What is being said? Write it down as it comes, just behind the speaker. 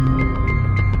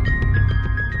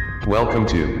Welcome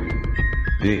to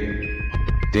the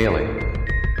Daily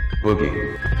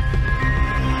Boogie.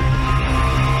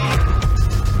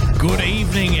 Good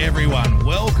evening, everyone.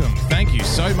 Welcome. Thank you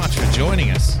so much for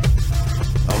joining us.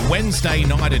 A Wednesday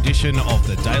night edition of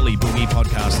the Daily Boogie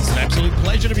podcast. It's an absolute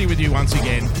pleasure to be with you once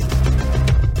again.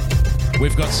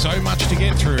 We've got so much to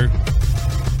get through.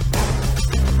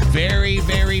 Very,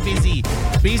 very busy.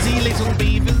 Busy little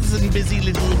beavers and busy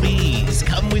little bees.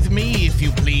 Come with me, if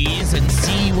you please, and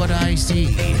see what I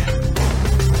see.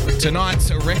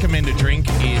 Tonight's recommended drink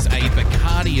is a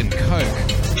Bacardi and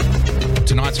Coke.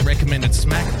 Tonight's recommended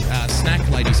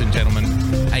snack, ladies and gentlemen,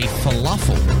 a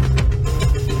falafel.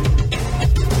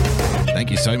 Thank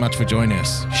you so much for joining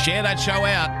us. Share that show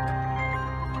out.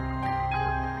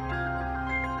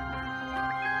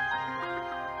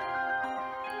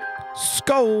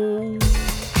 Skull.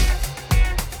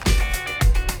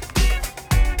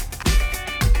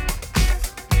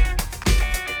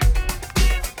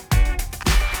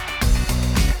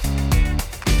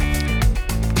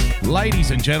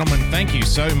 Ladies and gentlemen, thank you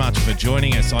so much for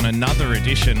joining us on another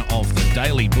edition of the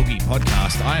Daily Boogie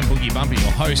podcast. I am Boogie Bumpy,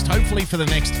 your host, hopefully for the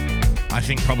next, I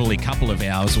think probably couple of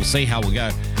hours. We'll see how we go.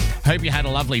 Hope you had a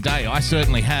lovely day. I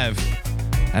certainly have.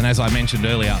 And as I mentioned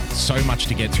earlier, so much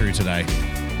to get through today.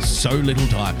 So little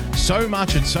time. So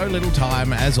much and so little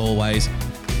time, as always.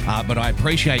 But I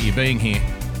appreciate you being here.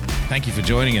 Thank you for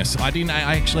joining us. I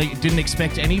actually didn't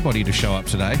expect anybody to show up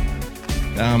today.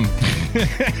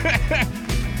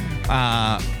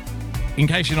 In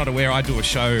case you're not aware, I do a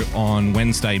show on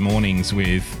Wednesday mornings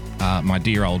with my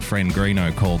dear old friend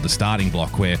Greeno called The Starting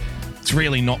Block, where it's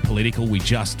really not political. We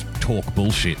just talk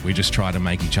bullshit. We just try to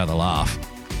make each other laugh,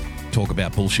 talk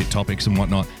about bullshit topics and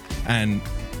whatnot. And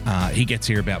he gets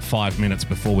here about 5 minutes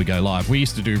before we go live. We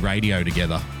used to do radio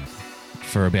together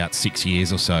for about 6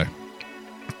 years or so.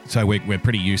 So we're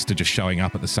pretty used to just showing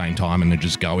up at the same time and then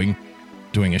just doing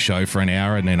a show for an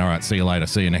hour and then, all right, see you later,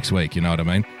 see you next week, you know what I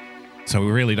mean? So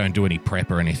we really don't do any prep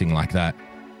or anything like that.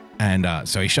 And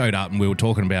so he showed up and we were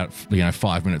talking about,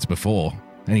 5 minutes before.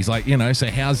 And he's like, so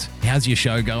how's your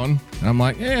show going? And I'm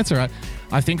like, yeah, it's all right.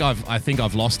 I think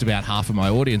I've lost about half of my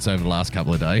audience over the last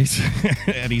couple of days.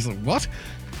 And he's like, what?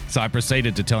 So I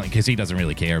proceeded to tell him, because he doesn't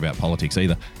really care about politics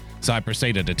either. So I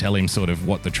proceeded to tell him sort of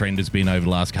what the trend has been over the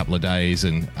last couple of days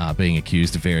and being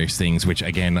accused of various things, which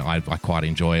again, I quite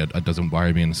enjoy. It doesn't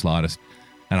worry me in the slightest.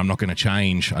 And I'm not going to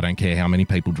change. I don't care how many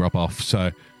people drop off.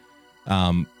 So,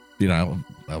 I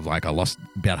lost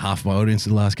about half of my audience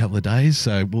in the last couple of days.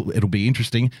 So it'll be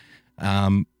interesting.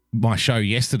 My show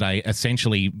yesterday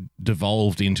essentially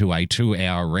devolved into a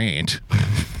 2-hour rant,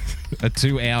 a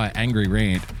 2-hour angry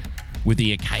rant with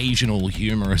the occasional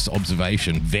humorous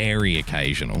observation, very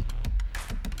occasional.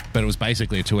 But it was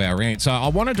basically a 2-hour rant. So I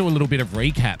want to do a little bit of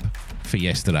recap for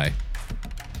yesterday.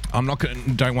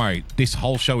 Don't worry, this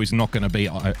whole show is not going to be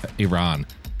Iran.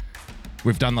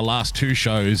 We've done the last 2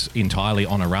 shows entirely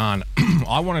on Iran.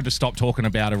 I wanted to stop talking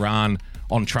about Iran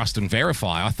on Trust and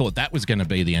Verify. I thought that was going to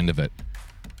be the end of it.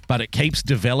 But it keeps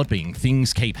developing.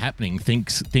 Things keep happening.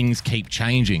 Things keep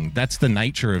changing. That's the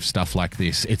nature of stuff like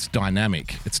this. It's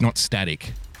dynamic. It's not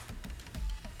static.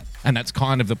 And that's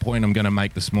kind of the point I'm going to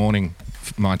make this morning,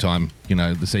 my time,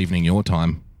 this evening, your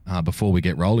time, before we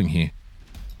get rolling here.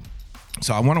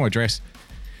 So I want to address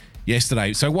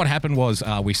yesterday. So what happened was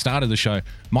we started the show.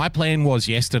 My plan was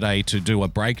yesterday to do a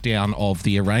breakdown of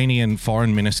the Iranian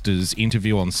foreign minister's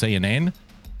interview on CNN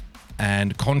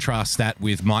and contrast that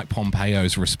with Mike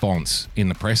Pompeo's response in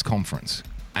the press conference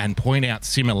and point out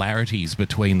similarities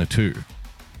between the two.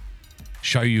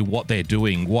 Show you what they're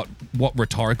doing, what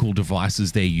rhetorical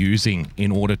devices they're using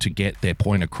in order to get their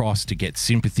point across, to get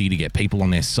sympathy, to get people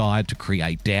on their side, to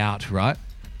create doubt, right?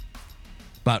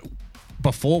 But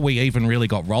before we even really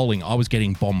got rolling, I was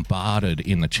getting bombarded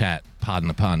in the chat, pardon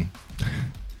the pun.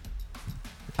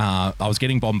 I was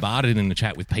getting bombarded in the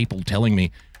chat with people telling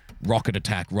me, rocket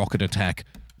attack,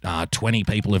 20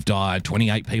 people have died,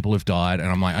 28 people have died. And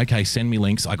I'm like, okay, send me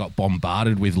links. I got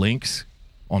bombarded with links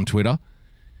on Twitter.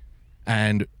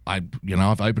 And I've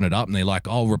opened it up and they're like,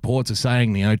 oh, reports are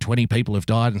saying, 20 people have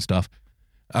died and stuff.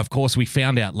 Of course, we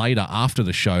found out later after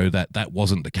the show that that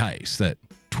wasn't the case, that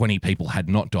 20 people had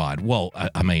not died. Well,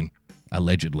 I mean,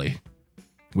 allegedly,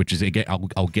 which is,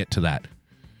 I'll get to that.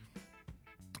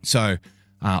 So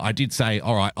I did say,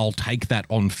 all right, I'll take that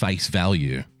on face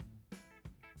value.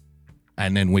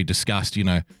 And then we discussed,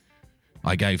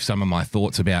 I gave some of my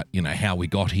thoughts about, how we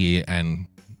got here and,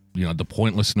 the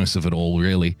pointlessness of it all,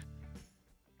 really.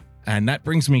 And that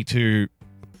brings me to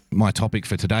my topic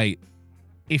for today.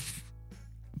 If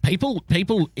people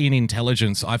in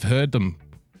intelligence, I've heard them,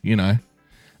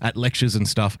 at lectures and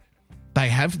stuff,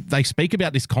 they speak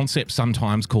about this concept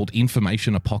sometimes called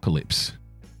information apocalypse.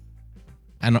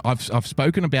 And I've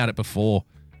spoken about it before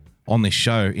on this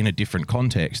show in a different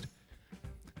context.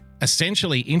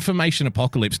 Essentially, information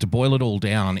apocalypse, to boil it all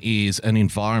down, is an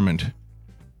environment.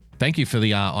 Thank you for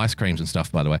the ice creams and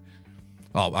stuff, by the way.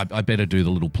 Oh, I better do the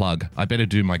little plug. I better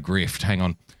do my grift. Hang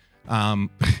on.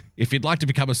 If you'd like to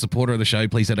become a supporter of the show,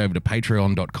 please head over to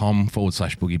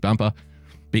patreon.com/boogiebumper.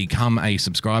 Become a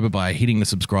subscriber by hitting the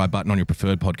subscribe button on your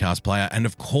preferred podcast player. And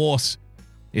of course,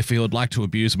 if you would like to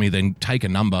abuse me, then take a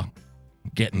number,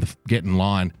 get in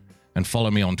line, and follow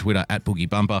me on Twitter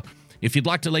 @boogiebumper. If you'd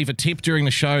like to leave a tip during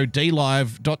the show,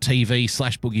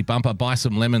 dlive.tv/boogiebumper. Buy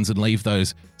some lemons and leave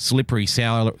those slippery,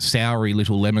 soury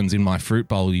little lemons in my fruit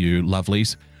bowl, you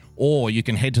lovelies. Or you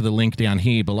can head to the link down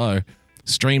here below,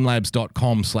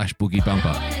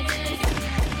 streamlabs.com/boogiebumper.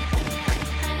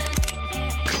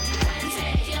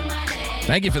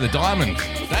 Thank you for the diamond.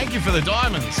 Thank you for the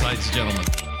diamonds, ladies and gentlemen.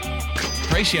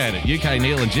 Appreciate it. UK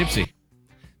Neil and Gypsy.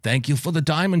 Thank you for the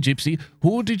diamond, Gypsy.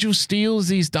 Who did you steal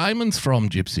these diamonds from,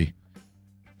 Gypsy?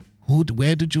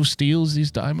 Where did you steal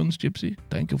these diamonds, Gypsy?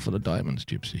 Thank you for the diamonds,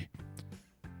 Gypsy.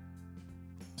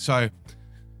 So,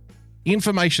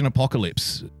 information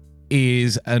apocalypse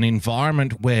is an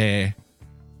environment where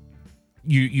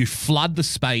you flood the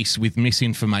space with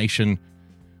misinformation,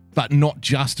 but not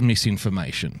just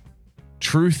misinformation.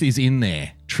 Truth is in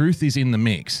there. Truth is in the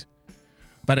mix.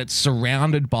 But it's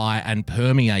surrounded by and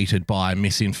permeated by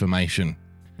misinformation.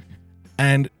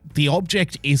 And the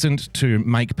object isn't to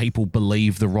make people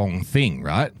believe the wrong thing,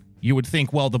 right? You would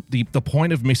think, well, the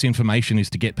point of misinformation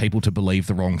is to get people to believe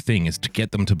the wrong thing, is to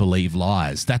get them to believe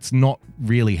lies. That's not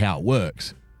really how it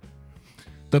works.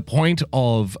 The point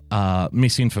of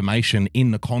misinformation in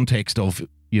the context of,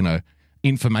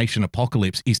 information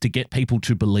apocalypse is to get people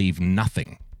to believe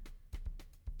nothing.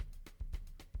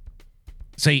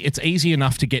 See, it's easy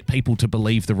enough to get people to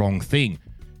believe the wrong thing.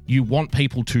 You want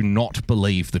people to not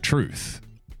believe the truth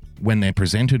when they're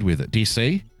presented with it. Do you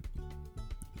see?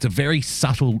 It's a very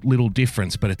subtle little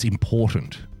difference, but it's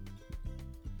important.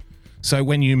 So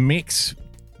when you mix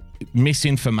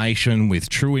misinformation with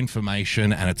true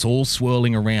information and it's all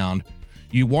swirling around,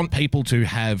 you want people to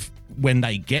have, when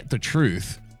they get the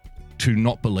truth, to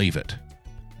not believe it.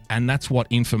 And that's what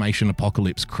information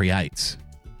apocalypse creates.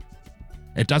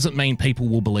 It doesn't mean people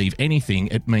will believe anything.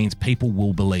 It means people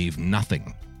will believe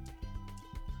nothing.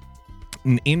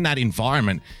 In that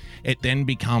environment, it then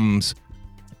becomes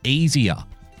easier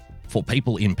for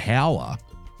people in power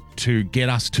to get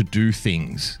us to do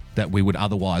things that we would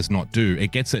otherwise not do.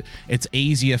 It's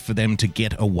easier for them to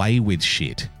get away with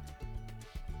shit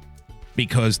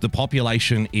because the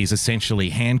population is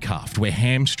essentially handcuffed. We're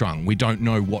hamstrung. We don't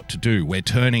know what to do. We're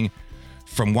turning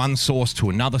from one source to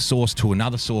another source to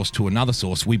another source to another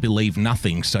source. We believe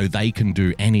nothing so they can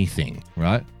do anything,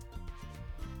 right?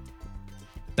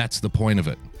 That's the point of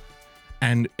it.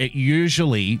 And it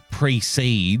usually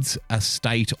precedes a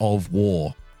state of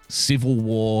war, civil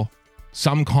war,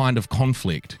 some kind of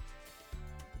conflict,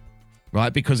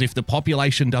 right? Because if the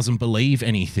population doesn't believe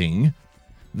anything,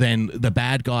 then the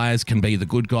bad guys can be the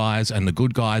good guys and the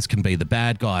good guys can be the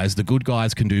bad guys. The good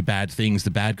guys can do bad things.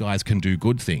 The bad guys can do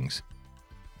good things.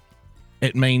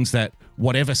 It means that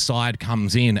whatever side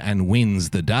comes in and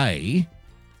wins the day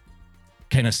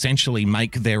can essentially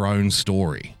make their own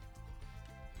story.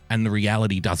 And the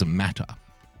reality doesn't matter,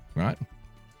 right?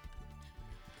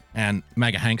 And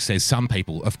Maga Hank says some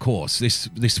people, of course,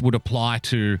 this would apply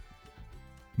to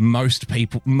most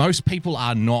people. Most people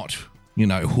are not,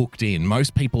 hooked in.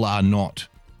 Most people are not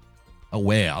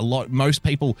aware. Most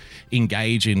people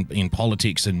engage in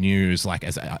politics and news like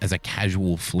as a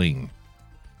casual fling.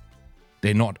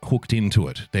 They're not hooked into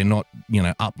it. They're not,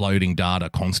 uploading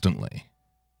data constantly.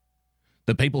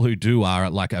 The people who do are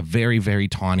like a very, very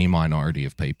tiny minority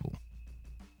of people.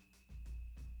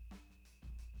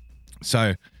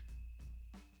 So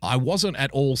I wasn't at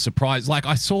all surprised. Like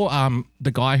I saw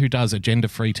the guy who does Agenda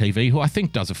Free TV, who I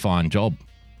think does a fine job.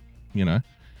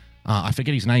 I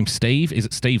forget his name. Steve. Is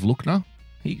it Steve Lookner?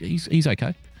 He's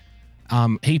okay.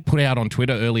 He put out on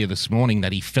Twitter earlier this morning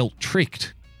that he felt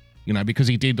tricked, because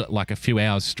he did like a few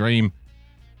hours stream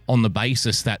on the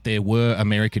basis that there were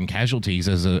American casualties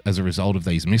as a result of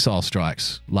these missile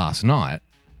strikes last night.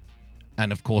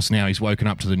 And of course, now he's woken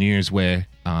up to the news where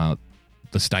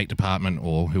the State Department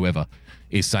or whoever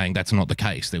is saying that's not the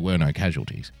case. There were no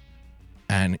casualties.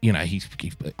 And,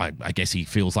 I guess he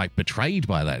feels like betrayed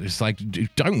by that. It's like,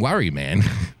 don't worry, man.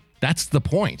 That's the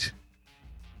point.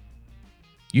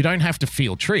 You don't have to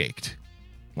feel tricked.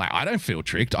 Like, I don't feel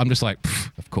tricked. I'm just like,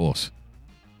 of course.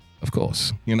 Of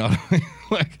course.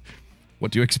 Like,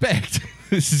 What do you expect?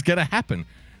 This is going to happen.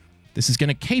 This is going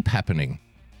to keep happening.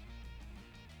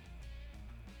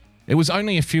 It was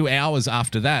only a few hours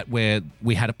after that where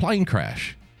we had a plane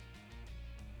crash.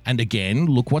 And again,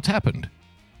 look what's happened.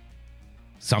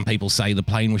 Some people say the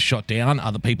plane was shot down.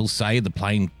 Other people say the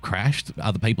plane crashed.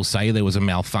 Other people say there was a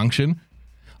malfunction.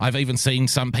 I've even seen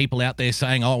some people out there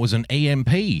saying, oh, it was an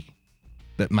EMP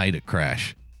that made it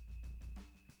crash.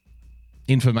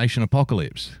 Information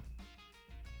apocalypse.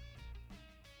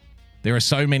 There are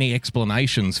so many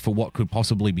explanations for what could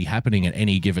possibly be happening at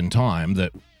any given time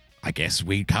that I guess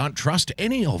we can't trust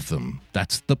any of them.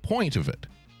 That's the point of it.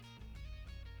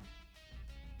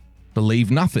 Believe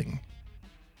nothing.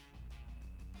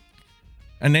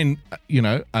 And then,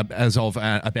 as of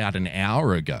about an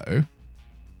hour ago,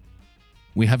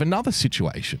 we have another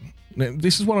situation. Now,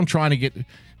 this is what I'm trying to get,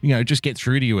 just get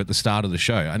through to you at the start of the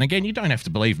show. And again, you don't have to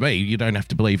believe me. You don't have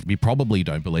to believe me. Probably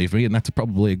don't believe me, and that's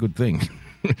probably a good thing.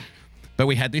 But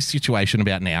we had this situation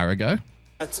about an hour ago.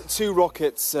 Two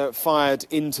rockets fired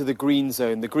into the Green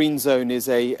Zone. The Green Zone is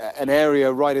an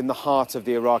area right in the heart of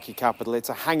the Iraqi capital. It's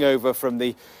a hangover from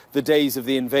the days of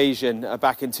the invasion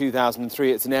back in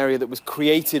 2003. It's an area that was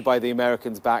created by the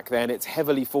Americans back then. It's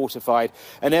heavily fortified.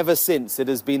 And ever since, it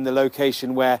has been the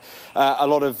location where a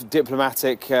lot of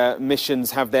diplomatic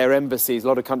missions have their embassies. A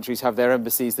lot of countries have their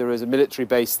embassies. There is a military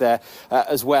base there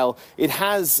as well. It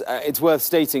has, it's worth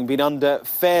stating, been under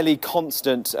fairly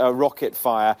constant rocket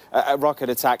fire,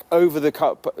 rocket attack over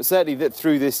certainly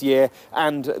through this year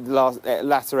and the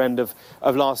latter end of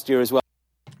last year as well.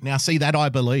 Now, see, that I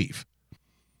believe.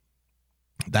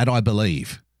 That I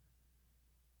believe.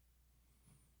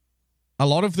 A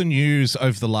lot of the news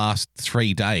over the last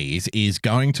 3 days is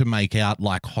going to make out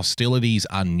like hostilities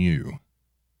are new,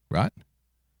 right?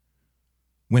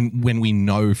 When we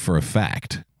know for a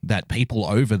fact that people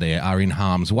over there are in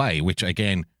harm's way, which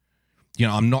again,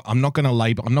 I'm not going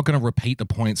to repeat the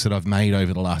points that I've made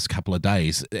over the last couple of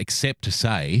days, except to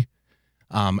say,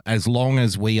 as long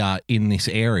as we are in this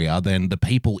area, then the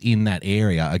people in that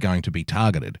area are going to be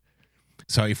targeted.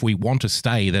 So if we want to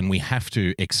stay, then we have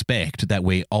to expect that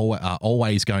we are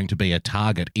always going to be a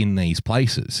target in these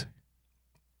places.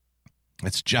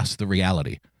 It's just the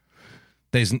reality.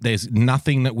 There's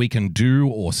nothing that we can do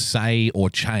or say or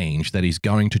change that is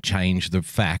going to change the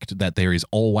fact that there is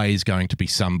always going to be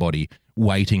somebody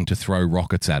waiting to throw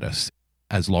rockets at us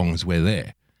as long as we're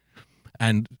there.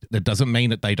 And that doesn't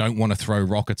mean that they don't want to throw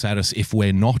rockets at us if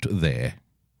we're not there,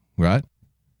 right?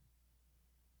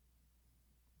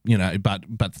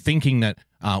 But thinking that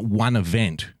one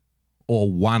event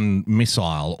or one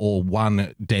missile or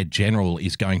one dead general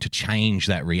is going to change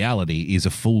that reality is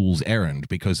a fool's errand,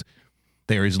 because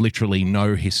there is literally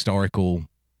no historical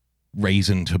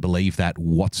reason to believe that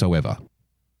whatsoever.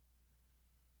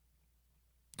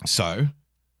 So,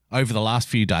 over the last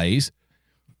few days,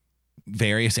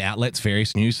 various outlets,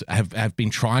 various news have been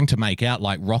trying to make out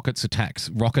like rocket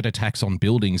attacks on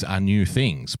buildings are new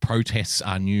things. Protests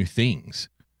are new things.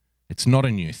 It's not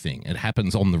a new thing. It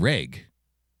happens on the reg.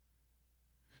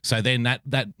 So then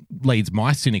that leads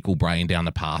my cynical brain down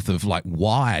the path of like,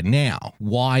 why now?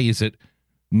 Why is it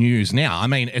news now? I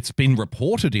mean, it's been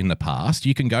reported in the past.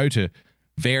 You can go to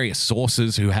various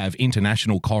sources who have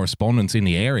international correspondence in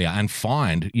the area and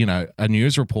find, a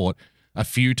news report a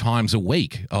few times a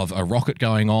week of a rocket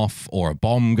going off or a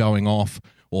bomb going off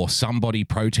or somebody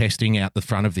protesting out the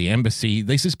front of the embassy.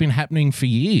 This has been happening for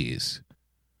years.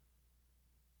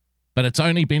 But it's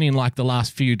only been in like the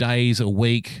last few days, a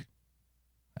week,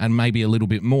 and maybe a little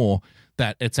bit more,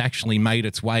 that it's actually made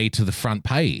its way to the front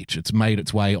page. It's made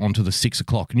its way onto the 6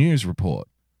 o'clock news report.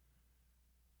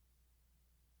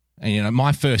 And,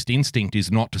 my first instinct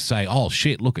is not to say, oh,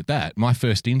 shit, look at that. My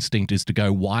first instinct is to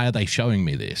go, why are they showing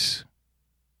me this?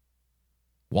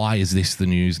 Why is this the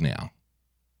news now?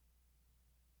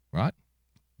 Right?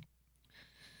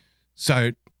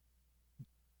 So,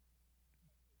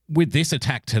 with this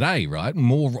attack today, right,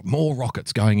 more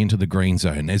rockets going into the Green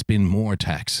Zone. There's been more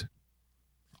attacks.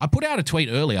 I put out a tweet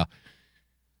earlier.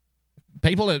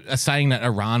 People are saying that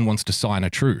Iran wants to sign a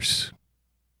truce.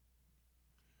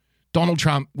 Donald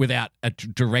Trump, without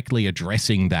directly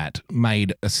addressing that,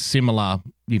 made a similar,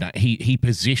 he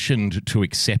positioned to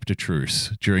accept a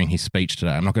truce during his speech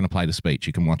today. I'm not going to play the speech.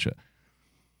 You can watch it.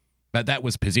 But that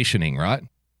was positioning, right?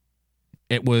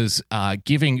 It was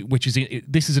giving,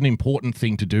 this is an important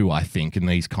thing to do, I think, in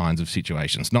these kinds of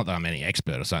situations. Not that I'm any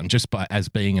expert or something, just as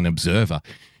being an observer.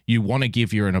 You want to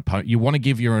give your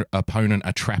opponent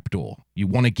a trapdoor. You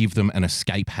want to give them an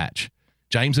escape hatch.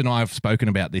 James and I have spoken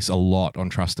about this a lot on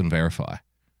Trust and Verify.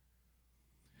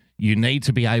 You need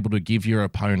to be able to give your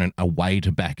opponent a way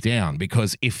to back down,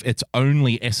 because if it's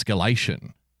only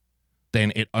escalation,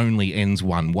 then it only ends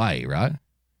one way, right?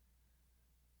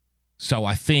 So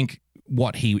I think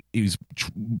what he is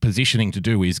positioning to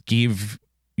do is give,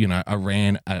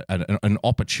 Iran an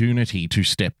opportunity to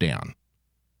step down.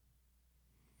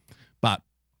 But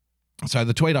so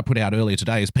the tweet I put out earlier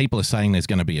today is people are saying there's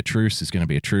going to be a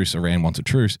truce, Iran wants a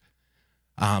truce.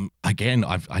 Again,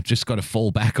 I've just got to fall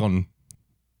back on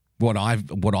what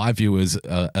I view as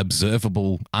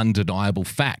observable, undeniable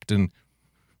fact. And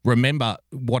remember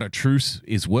what a truce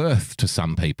is worth to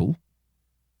some people.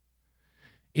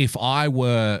 If I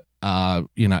were,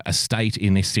 a state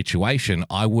in this situation,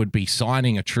 I would be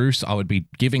signing a truce. I would be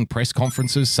giving press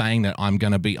conferences saying that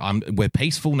we're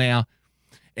peaceful now.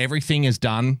 Everything is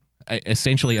done.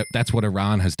 Essentially, that's what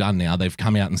Iran has done now. They've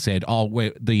come out and said,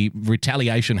 the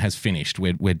retaliation has finished.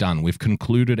 We're done. We've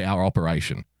concluded our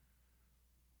operation.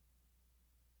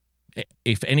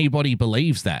 If anybody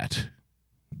believes that,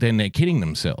 then they're kidding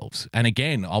themselves. And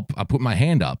again, I'll put my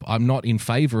hand up. I'm not in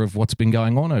favor of what's been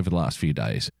going on over the last few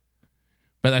days.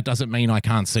 But that doesn't mean I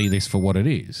can't see this for what it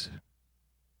is.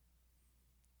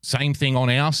 Same thing on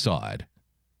our side.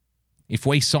 If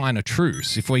we sign a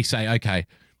truce, if we say, okay,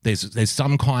 there's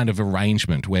some kind of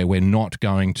arrangement where we're not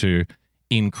going to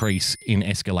increase in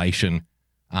escalation,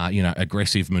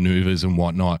 aggressive maneuvers and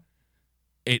whatnot,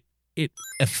 it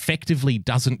effectively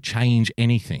doesn't change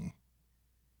anything,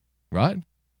 right?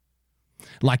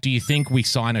 Like, do you think we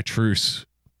sign a truce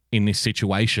in this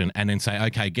situation and then say,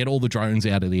 okay, get all the drones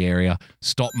out of the area,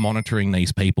 stop monitoring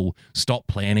these people, stop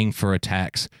planning for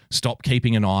attacks, stop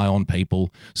keeping an eye on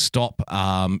people, stop,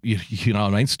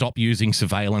 stop using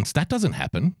surveillance? That doesn't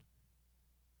happen.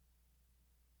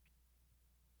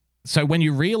 So when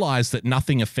you realize that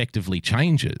nothing effectively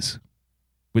changes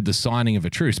with the signing of a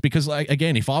truce, because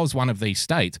again, if I was one of these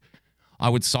states, I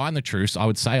would sign the truce, I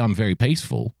would say I'm very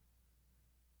peaceful,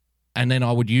 and then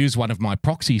I would use one of my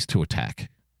proxies to attack.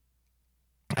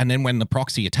 And then when the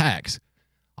proxy attacks,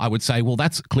 I would say, well,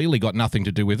 that's clearly got nothing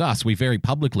to do with us. We very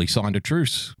publicly signed a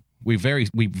truce. We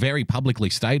very publicly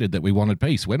stated that we wanted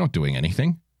peace. We're not doing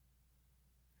anything.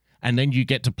 And then you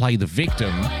get to play the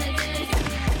victim.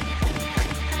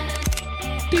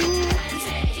 Ding.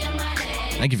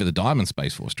 Thank you for the Diamond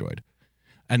Space Force droid.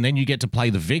 And then you get to play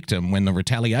the victim when the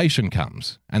retaliation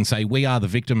comes and say, we are the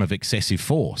victim of excessive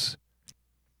force.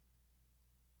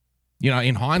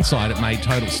 In hindsight, it made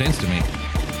total sense to me.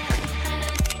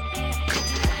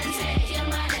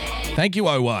 Thank you,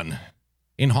 O1.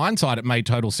 In hindsight, it made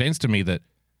total sense to me that,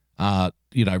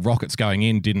 rockets going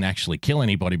in didn't actually kill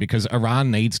anybody, because Iran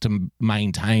needs to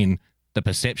maintain the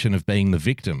perception of being the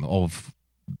victim of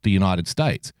the United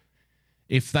States.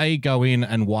 If they go in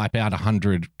and wipe out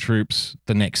 100 troops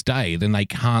the next day, then they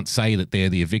can't say that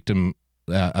they're a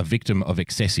victim of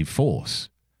excessive force.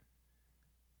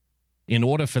 In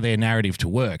order for their narrative to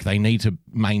work, they need to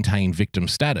maintain victim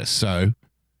status. So,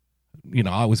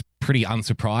 I was pretty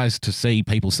unsurprised to see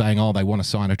people saying, they want to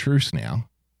sign a truce now.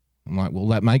 I'm like, well,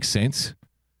 that makes sense.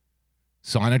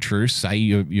 Sign a truce, say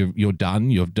you're done,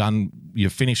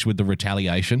 you've finished with the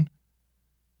retaliation.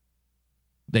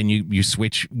 Then you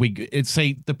switch.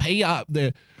 The PR,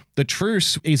 the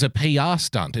truce is a PR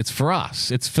stunt. It's for us.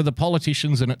 It's for the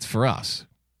politicians, and it's for us.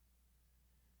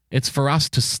 It's for us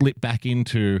to slip back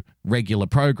into regular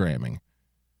programming.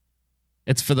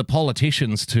 It's for the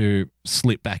politicians to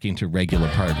slip back into regular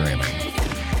programming.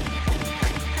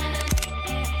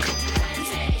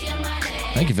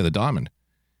 Thank you for the diamond.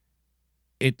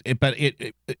 But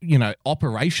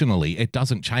operationally, it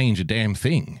doesn't change a damn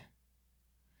thing.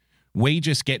 We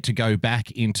just get to go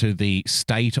back into the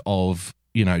state of,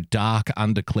 dark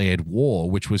undeclared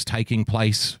war, which was taking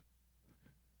place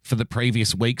for the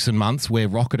previous weeks and months, where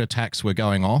rocket attacks were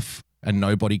going off and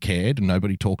nobody cared and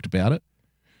nobody talked about it,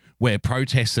 where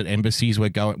protests at embassies were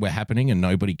happening and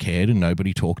nobody cared and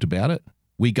nobody talked about it.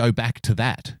 We go back to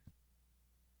that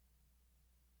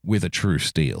with a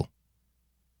truce deal.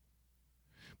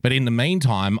 But in the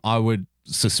meantime, I would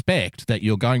suspect that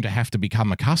you're going to have to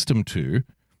become accustomed to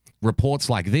reports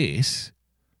like this,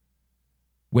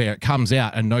 where it comes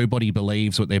out and nobody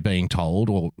believes what they're being told,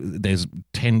 or there's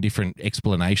 10 different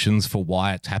explanations for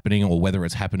why it's happening or whether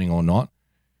it's happening or not.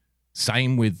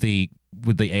 Same with the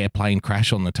airplane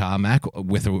crash on the tarmac,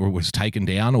 whether it was taken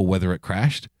down or whether it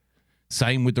crashed.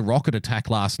 Same with the rocket attack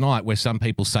last night, where some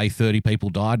people say 30 people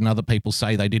died and other people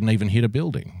say they didn't even hit a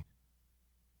building.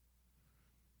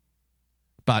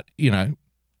 But,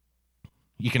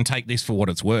 you can take this for what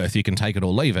it's worth. You can take it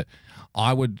or leave it.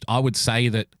 I would say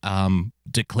that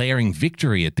declaring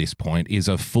victory at this point is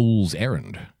a fool's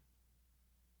errand.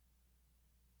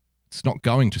 It's not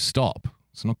going to stop.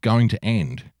 It's not going to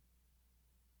end.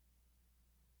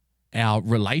 Our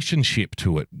relationship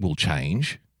to it will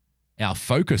change. Our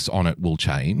focus on it will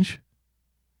change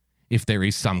if there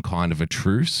is some kind of a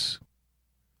truce.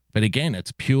 But again,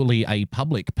 it's purely a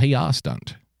public PR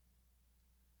stunt.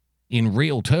 In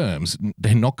real terms,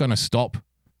 they're not going to stop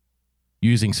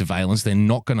using surveillance. They're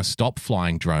not going to stop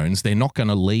flying drones. They're not going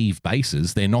to leave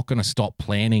bases. They're not going to stop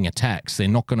planning attacks. They're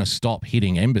not going to stop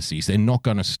hitting embassies. They're not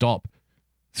going to stop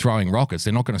throwing rockets.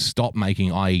 They're not going to stop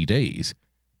making IEDs.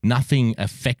 Nothing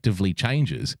effectively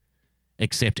changes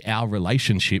except our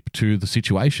relationship to the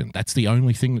situation. That's the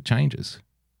only thing that changes.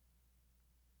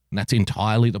 And that's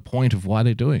entirely the point of why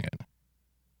they're doing it.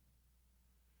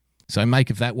 So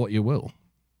make of that what you will.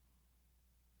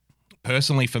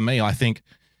 Personally, for me, I think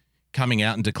coming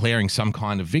out and declaring some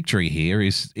kind of victory here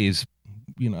is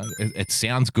it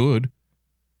sounds good.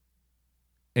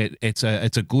 It's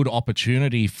a good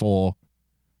opportunity for,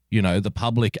 the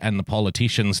public and the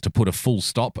politicians to put a full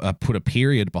stop, put a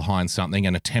period behind something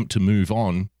and attempt to move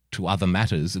on to other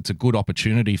matters. It's a good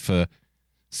opportunity for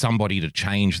somebody to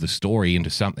change the story into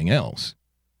something else.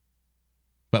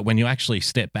 But when you actually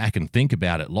step back and think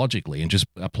about it logically and just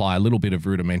apply a little bit of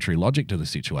rudimentary logic to the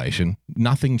situation,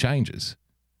 nothing changes.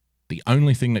 The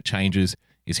only thing that changes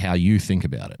is how you think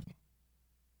about it.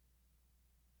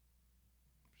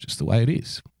 Just the way it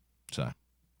is. So,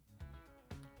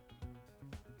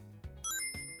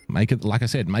 make it, like I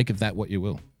said, make of that what you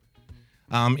will.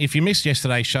 If you missed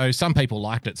yesterday's show, some people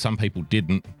liked it, some people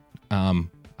didn't.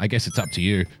 I guess it's up to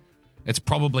you. It's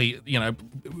probably,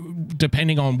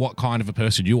 depending on what kind of a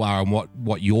person you are and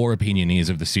what your opinion is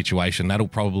of the situation, that'll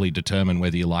probably determine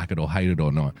whether you like it or hate it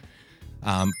or not.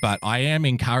 But I am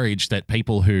encouraged that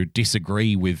people who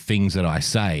disagree with things that I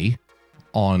say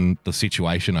on the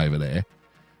situation over there,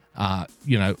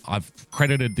 I've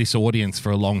credited this audience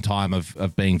for a long time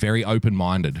of being very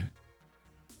open-minded.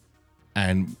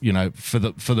 And, for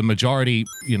the majority,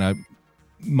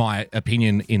 my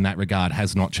opinion in that regard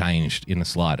has not changed in the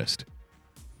slightest.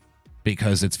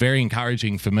 Because it's very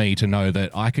encouraging for me to know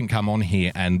that I can come on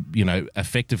here and,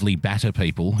 effectively batter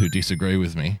people who disagree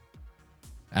with me.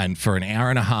 And for an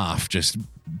hour and a half, just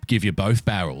give you both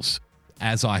barrels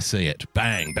as I see it.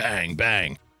 Bang, bang,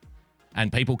 bang.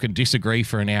 And people can disagree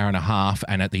for an hour and a half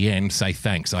and at the end say,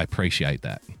 thanks, I appreciate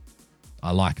that.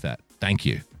 I like that. Thank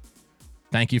you.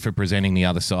 Thank you for presenting the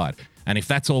other side. And if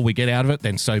that's all we get out of it,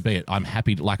 then so be it. I'm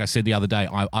happy, like I said the other day,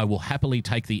 I will happily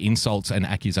take the insults and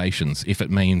accusations if it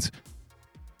means,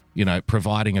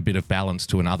 providing a bit of balance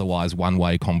to an otherwise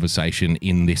one-way conversation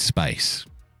in this space.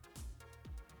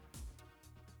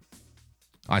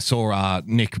 I saw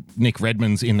Nick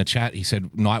Redmond's in the chat. He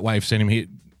said, Nightwave sent him here.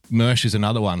 Mersh is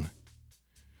another one.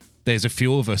 There's a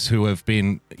few of us who have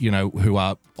been, who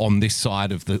are on this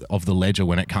side of the ledger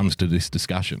when it comes to this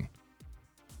discussion.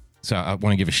 So I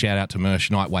want to give a shout out to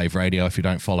Mersh Nightwave Radio if you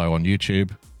don't follow on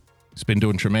YouTube. It's been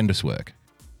doing tremendous work.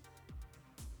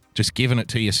 Just giving it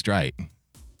to you straight.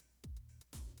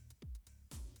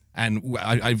 And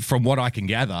from what I can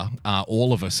gather,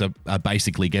 all of us are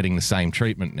basically getting the same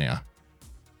treatment now.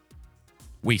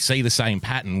 We see the same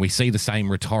pattern. We see the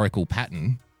same rhetorical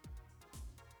pattern.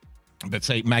 But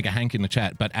see, MAGA Hank in the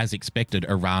chat, but as expected,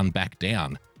 Iran backed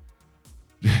down.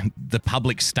 The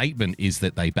public statement is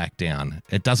that they backed down.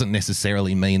 It doesn't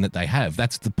necessarily mean that they have.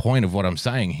 That's the point of what I'm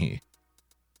saying here.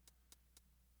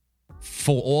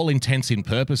 For all intents and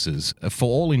purposes,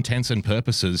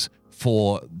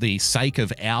 for the sake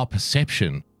of our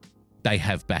perception, they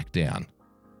have backed down.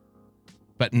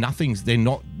 But nothing's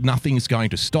going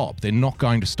to stop. They're not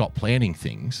going to stop planning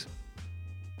things.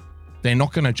 They're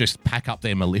not going to just pack up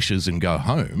their militias and go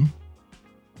home.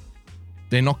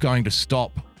 They're not going to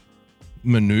stop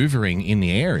maneuvering in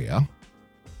the area.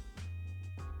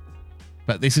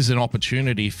 But this is an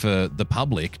opportunity for the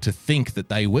public to think that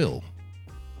they will.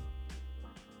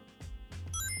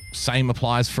 Same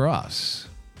applies for us.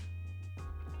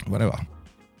 Whatever.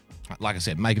 Like I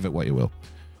said, make of it what you will.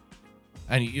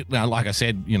 And like I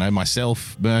said,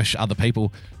 myself, Mersh, other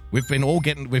people, we've all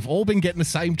been getting the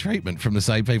same treatment from the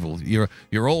same people.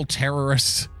 You're all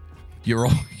terrorists. You're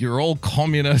all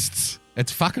communists.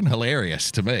 It's fucking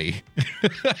hilarious to me.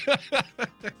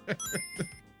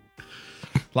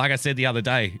 Like I said the other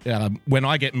day, when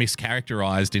I get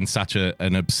mischaracterized in such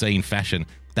an obscene fashion,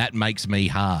 that makes me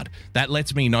hard. That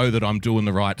lets me know that I'm doing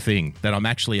the right thing, that I'm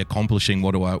actually accomplishing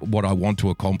what I want to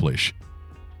accomplish.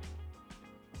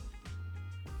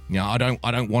 I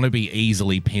don't want to be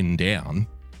easily pinned down.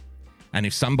 And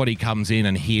if somebody comes in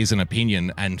and hears an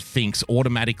opinion and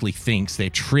automatically thinks they're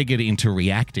triggered into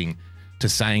reacting to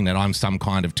saying that I'm some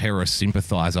kind of terrorist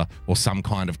sympathizer or some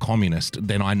kind of communist,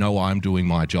 then I know I'm doing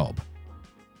my job.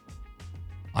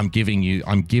 I'm giving you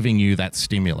that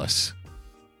stimulus.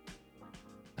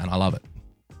 And I love it.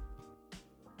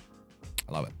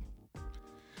 I love it.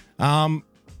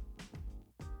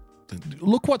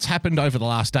 Look what's happened over the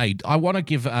last day. I want to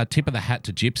give a tip of the hat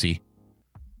to Gypsy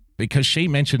because she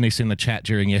mentioned this in the chat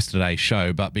during yesterday's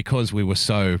show, but because we were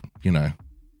so, we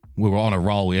were on a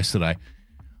roll yesterday,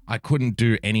 I couldn't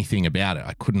do anything about it.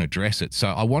 I couldn't address it. So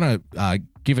I want to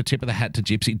give a tip of the hat to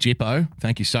Gypsy. Gyppo,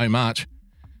 thank you so much.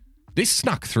 This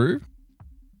snuck through.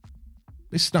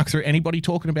 Anybody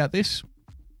talking about this?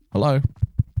 Hello?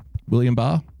 William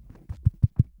Barr?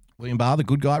 William Barr, the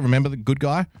good guy. Remember the good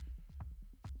guy?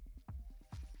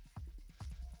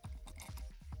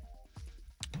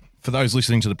 For those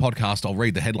listening to the podcast, I'll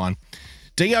read the headline.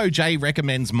 DOJ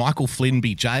recommends Michael Flynn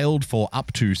be jailed for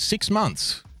up to 6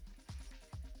 months.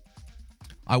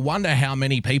 I wonder how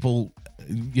many people,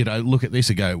 look at this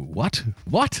and go, what?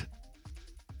 What?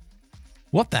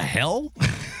 What the hell?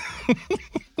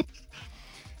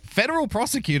 Federal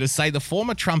prosecutors say the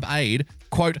former Trump aide,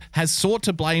 quote, has sought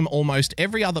to blame almost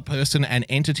every other person and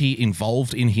entity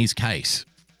involved in his case.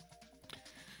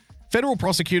 Federal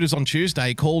prosecutors on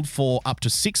Tuesday called for up to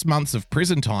 6 months of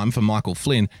prison time for Michael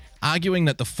Flynn, arguing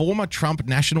that the former Trump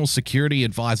national security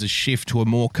advisor's shift to a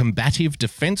more combative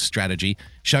defense strategy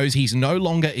shows he's no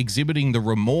longer exhibiting the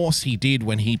remorse he did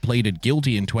when he pleaded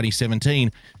guilty in 2017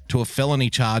 to a felony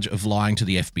charge of lying to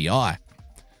the FBI.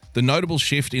 The notable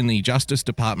shift in the Justice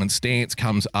Department's stance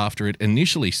comes after it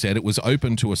initially said it was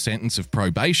open to a sentence of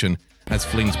probation as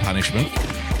Flynn's punishment.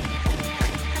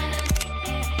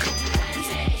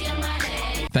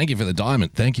 Thank you for the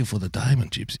diamond. Thank you for the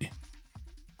diamond, Gypsy.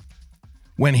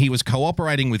 When he was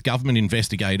cooperating with government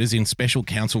investigators in Special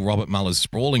Counsel Robert Mueller's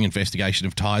sprawling investigation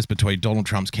of ties between Donald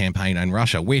Trump's campaign and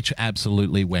Russia, which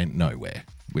absolutely went nowhere,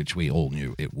 which we all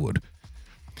knew it would.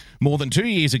 More than 2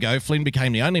 years ago, Flynn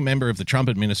became the only member of the Trump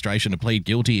administration to plead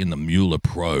guilty in the Mueller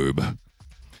probe.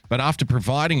 But after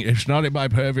providing, it's not in my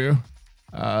purview,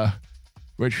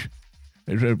 which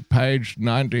is at page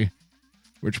 90,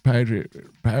 which page,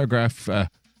 paragraph 3,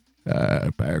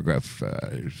 paragraph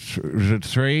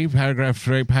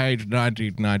 3, page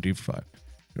 9095.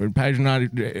 Page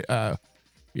 90,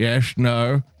 yes,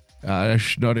 no,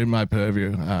 that's not in my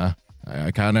purview.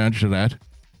 I can't answer that.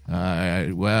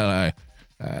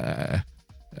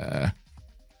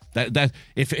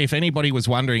 If anybody was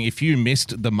wondering, if you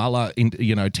missed the Mueller,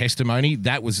 testimony,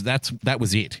 that was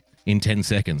it in 10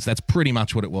 seconds. That's pretty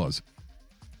much what it was.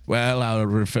 Well, I'll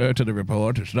refer to the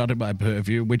report. It's not in my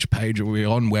purview. Which page are we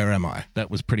on? Where am I?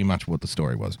 That was pretty much what the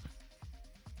story was.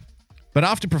 But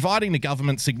after providing the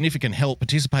government significant help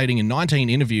participating in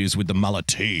 19 interviews with the Mueller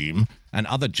team and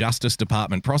other Justice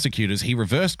Department prosecutors, he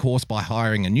reversed course by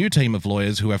hiring a new team of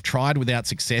lawyers who have tried without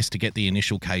success to get the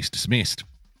initial case dismissed.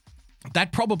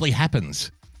 That probably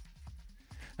happens.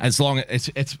 As long as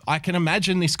I can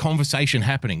imagine this conversation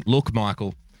happening. Look,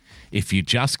 Michael, if you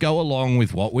just go along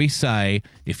with what we say,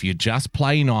 if you just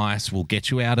play nice, we'll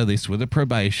get you out of this with a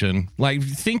probation. Like,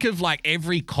 think of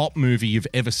every cop movie you've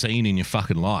ever seen in your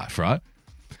fucking life, right?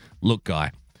 Look,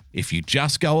 guy, if you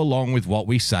just go along with what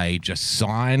we say, just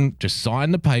sign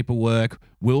the paperwork.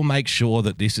 We'll make sure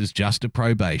that this is just a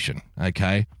probation,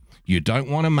 okay? You don't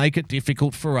want to make it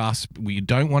difficult for us. You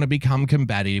don't want to become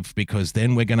combative because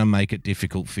then we're going to make it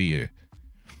difficult for you.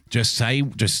 Just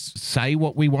say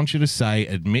what we want you to say,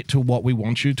 admit to what we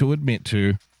want you to admit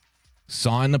to,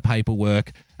 sign the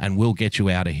paperwork, and we'll get you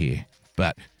out of here.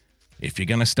 But if you're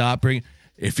going to start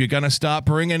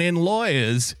bringing in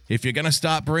lawyers,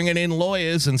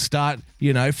 and start,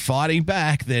 fighting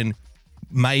back, then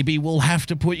maybe we'll have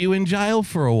to put you in jail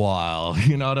for a while.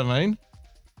 You know what I mean?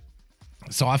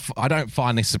 So I don't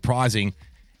find this surprising,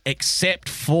 except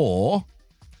for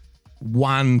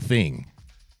one thing.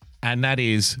 And that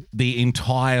is the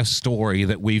entire story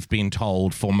that we've been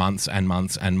told for months and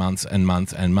months and months and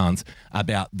months and months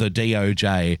about the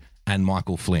DOJ and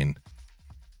Michael Flynn.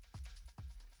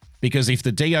 Because if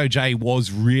the DOJ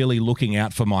was really looking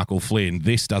out for Michael Flynn,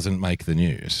 this doesn't make the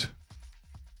news.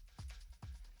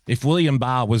 If William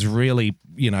Barr was really,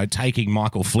 taking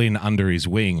Michael Flynn under his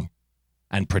wing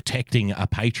and protecting a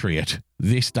patriot,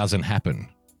 this doesn't happen.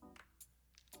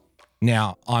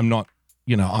 Now, I'm not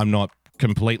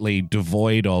completely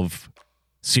devoid of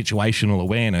situational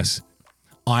awareness.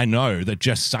 I know that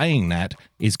just saying that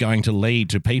is going to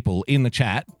lead to people in the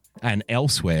chat and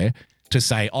elsewhere to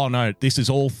say, oh no, this is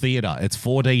all theater. It's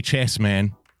 4D chess,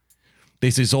 man.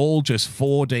 This is all just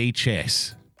 4D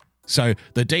chess. So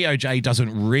the DOJ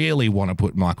doesn't really want to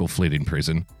put Michael Flynn in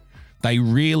prison. They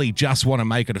really just want to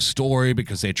make it a story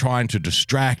because they're trying to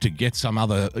distract and get some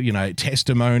other,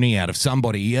 testimony out of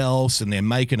somebody else, and they're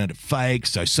making it fake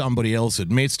so somebody else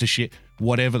admits to shit,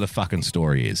 whatever the fucking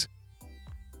story is.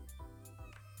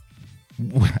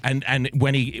 And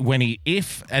when he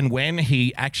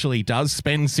actually does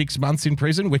spend 6 months in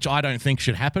prison, which I don't think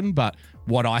should happen, but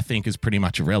what I think is pretty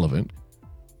much irrelevant.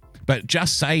 But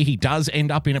just say he does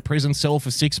end up in a prison cell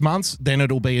for 6 months, then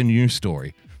it'll be a news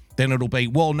story. Then it'll be,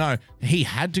 well, no, he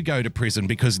had to go to prison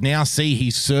because now, see,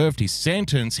 he's served his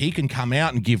sentence. He can come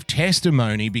out and give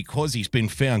testimony because he's been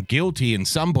found guilty and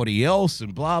somebody else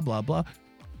and blah, blah, blah.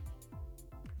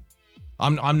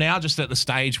 I'm now just at the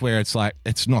stage where it's like,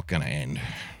 it's not going to end.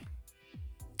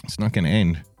 It's not going to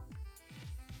end.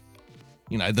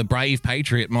 The brave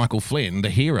patriot Michael Flynn,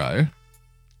 the hero,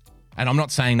 and I'm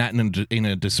not saying that in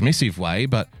a dismissive way,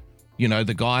 but,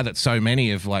 the guy that so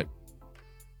many have,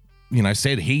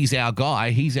 said, he's our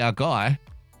guy.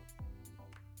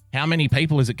 How many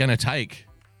people is it going to take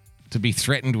to be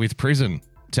threatened with prison,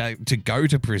 to go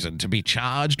to prison, to be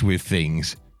charged with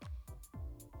things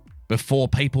before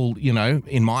people,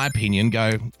 in my opinion,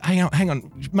 go, hang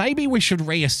on, maybe we should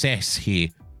reassess here.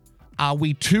 Are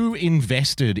we too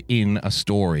invested in a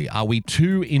story? Are we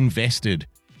too invested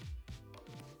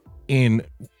in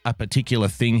a particular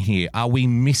thing here? Are we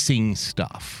missing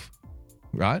stuff?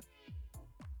 Right?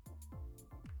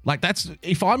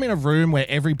 If I'm in a room where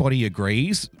everybody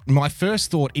agrees, my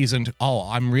first thought isn't,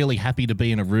 I'm really happy to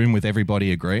be in a room with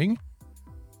everybody agreeing.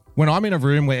 When I'm in a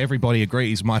room where everybody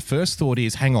agrees, my first thought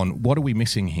is, hang on, what are we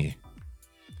missing here?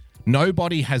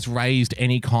 Nobody has raised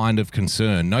any kind of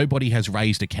concern. Nobody has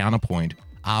raised a counterpoint.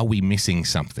 Are we missing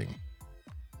something?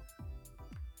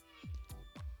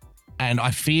 And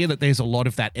I fear that there's a lot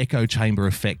of that echo chamber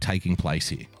effect taking place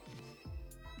here.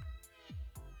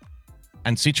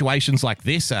 And situations like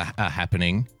this are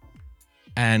happening,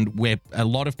 and where a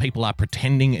lot of people are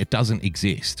pretending it doesn't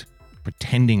exist,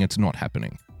 pretending it's not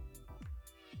happening.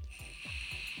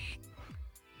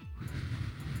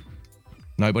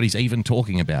 Nobody's even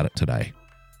talking about it today.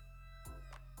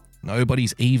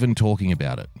 Nobody's even talking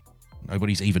about it.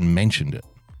 Nobody's even mentioned it.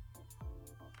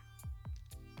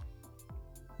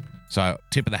 So,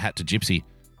 tip of the hat to Gypsy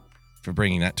for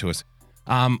bringing that to us.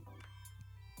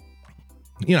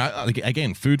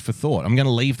 Again, food for thought. I'm going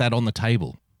to leave that on the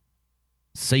table.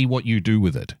 See what you do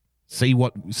with it. See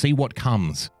what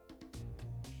comes.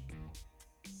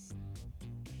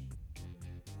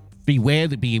 Beware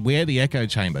the echo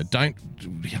chamber.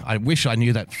 I wish I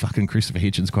knew that fucking Christopher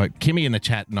Hitchens quote. Kimmy in the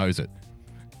chat knows it.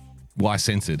 Why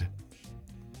censored?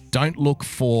 Don't look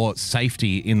for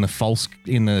safety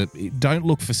don't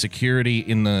look for security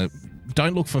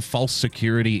don't look for false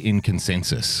security in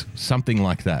consensus. Something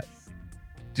like that.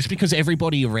 Just because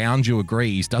everybody around you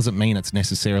agrees doesn't mean it's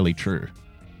necessarily true.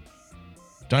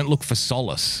 Don't look for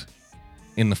solace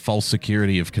in the false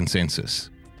security of consensus.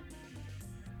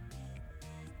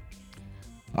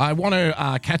 I want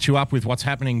to catch you up with what's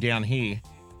happening down here.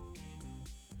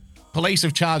 Police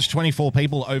have charged 24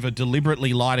 people over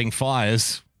deliberately lighting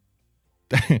fires.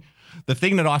 The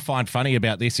thing that I find funny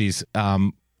about this is,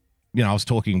 I was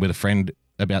talking with a friend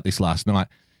about this last night.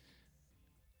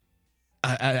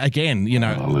 Again,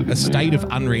 a state of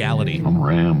unreality. I'm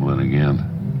rambling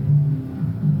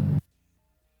again.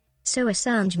 So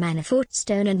Assange, Manafort,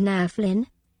 Stone, and now Flynn.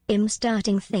 I'm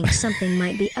starting to think something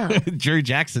might be up. Drew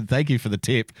Jackson, thank you for the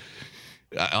tip.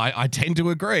 I tend to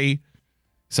agree.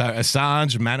 So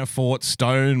Assange, Manafort,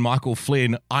 Stone, Michael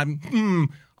Flynn. I'm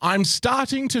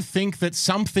starting to think that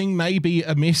something may be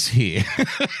amiss here.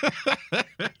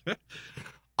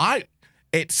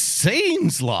 It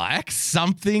seems like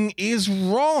something is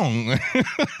wrong.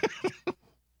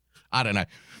 I don't know.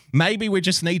 Maybe we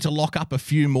just need to lock up a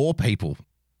few more people.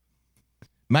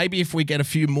 Maybe if we get a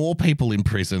few more people in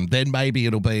prison, then maybe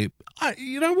it'll be,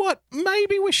 you know what?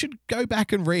 Maybe we should go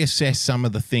back and reassess some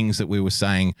of the things that we were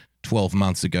saying 12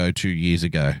 months ago, 2 years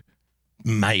ago.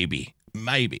 Maybe.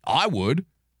 I would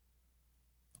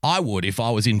if I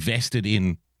was invested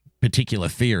in particular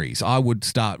theories. I would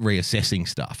start reassessing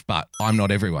stuff, but I'm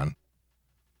not everyone.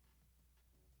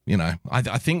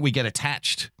 I think we get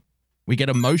attached. We get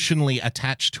emotionally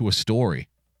attached to a story.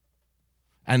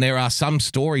 And there are some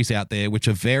stories out there which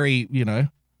are very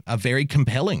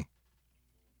compelling.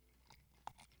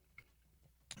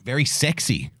 Very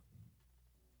sexy.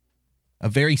 A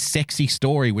very sexy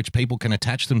story which people can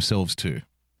attach themselves to.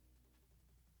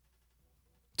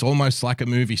 It's almost like a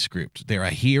movie script. There are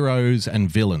heroes and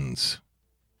villains.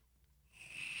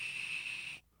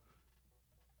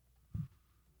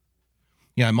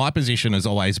 My position has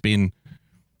always been,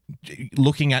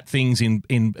 looking at things in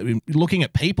looking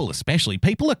at people, especially.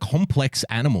 People are complex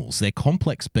animals. They're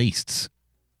complex beasts.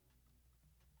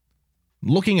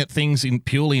 Looking at things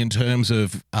purely in terms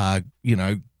of,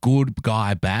 good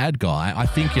guy, bad guy, I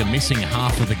think you're missing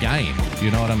half of the game. You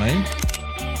know what I mean?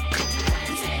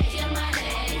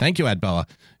 Thank you, Adboa.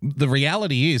 The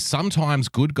reality is sometimes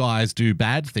good guys do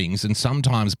bad things and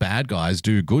sometimes bad guys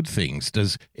do good things.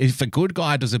 If a good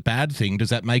guy does a bad thing, does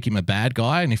that make him a bad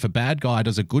guy? And if a bad guy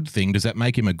does a good thing, does that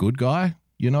make him a good guy?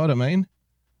 You know what I mean?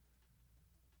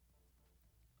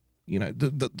 You know,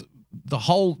 the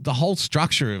whole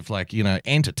structure of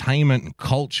entertainment and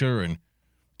culture and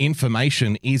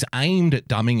information is aimed at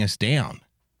dumbing us down.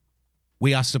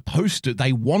 We are supposed to,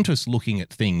 they want us looking at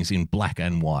things in black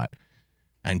and white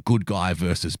and good guy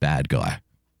versus bad guy.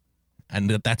 And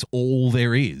that's all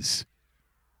there is.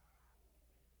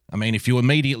 I mean, if you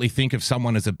immediately think of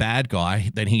someone as a bad guy,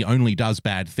 then he only does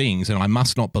bad things, and I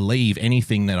must not believe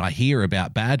anything that I hear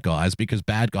about bad guys because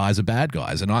bad guys are bad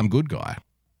guys and I'm good guy.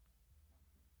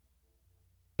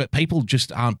 But people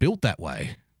just aren't built that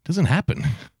way. It doesn't happen.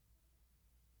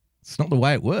 It's not the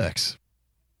way it works.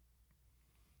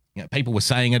 You know, people were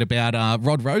saying it about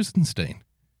Rod Rosenstein.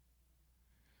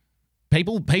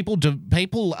 People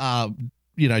dedicated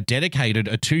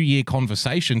a 2-year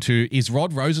conversation to, is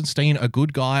Rod Rosenstein a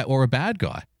good guy or a bad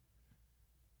guy?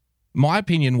 My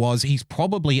opinion was he's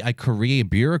probably a career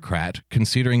bureaucrat,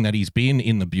 considering that he's been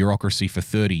in the bureaucracy for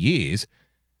 30 years.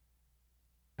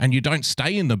 And you don't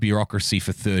stay in the bureaucracy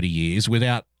for 30 years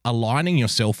without aligning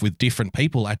yourself with different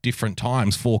people at different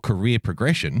times for career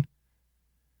progression.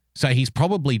 So he's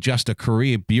probably just a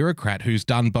career bureaucrat who's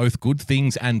done both good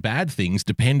things and bad things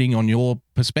depending on your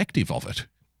perspective of it.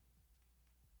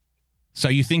 So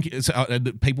you think,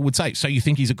 people would say, so you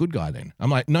think he's a good guy then? I'm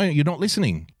like, no, you're not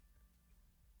listening.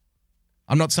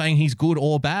 I'm not saying he's good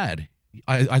or bad.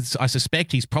 I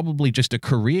suspect he's probably just a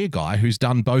career guy who's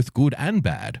done both good and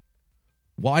bad.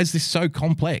 Why is this so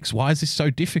complex? Why is this so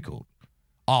difficult?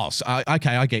 Oh, so,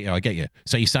 okay, I get you.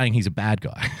 So you're saying he's a bad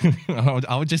guy.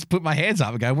 I would just put my hands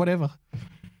up and go, whatever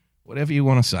you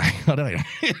want to say. I don't know.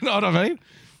 You know what I mean?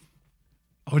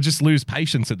 I would just lose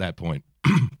patience at that point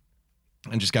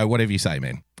and just go, whatever you say,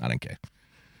 man. I don't care.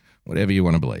 Whatever you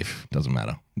want to believe. Doesn't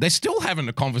matter. They're still having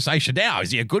a conversation now.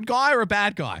 Is he a good guy or a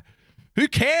bad guy? Who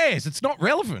cares? It's not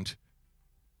relevant.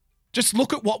 Just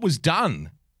look at what was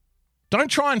done. Don't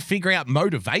try and figure out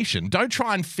motivation. Don't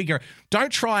try and figure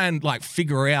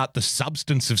out the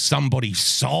substance of somebody's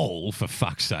soul, for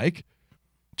fuck's sake.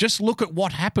 Just look at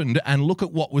what happened and look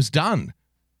at what was done.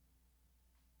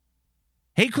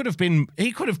 He could have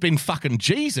been fucking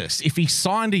Jesus if he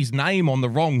signed his name on the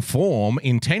wrong form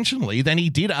intentionally, then he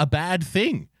did a bad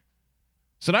thing.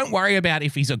 So don't worry about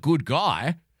if he's a good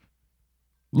guy.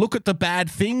 Look at the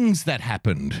bad things that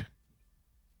happened.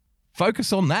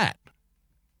 Focus on that.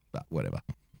 But whatever.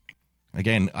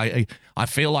 Again, I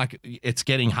feel like it's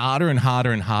getting harder and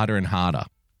harder and harder and harder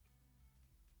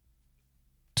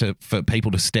for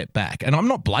people to step back. And I'm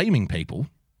not blaming people.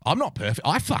 I'm not perfect.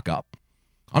 I fuck up.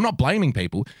 I'm not blaming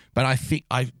people, but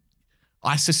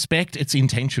I suspect it's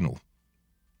intentional.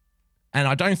 And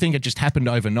I don't think it just happened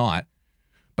overnight,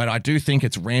 but I do think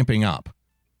it's ramping up.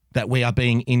 That we are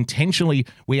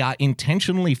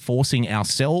intentionally forcing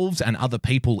ourselves and other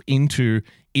people into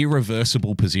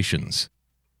irreversible positions.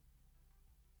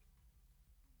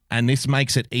 And this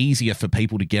makes it easier for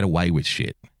people to get away with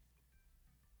shit.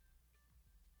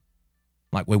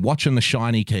 Like we're watching the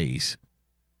shiny keys.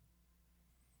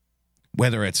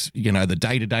 Whether it's, the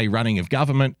day-to-day running of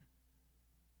government,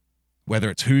 whether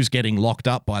it's who's getting locked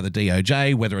up by the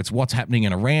DOJ, whether it's what's happening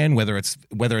in Iran, whether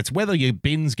your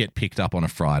bins get picked up on a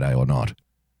Friday or not.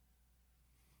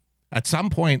 At some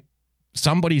point,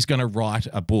 somebody's going to write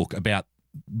a book about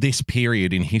this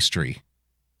period in history.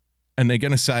 And they're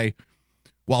going to say,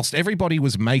 whilst everybody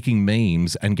was making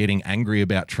memes and getting angry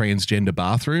about transgender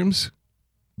bathrooms,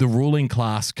 the ruling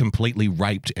class completely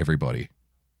raped everybody.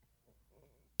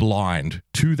 Blind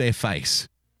to their face.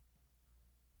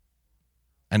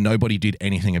 And nobody did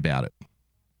anything about it.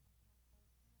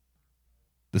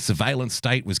 The surveillance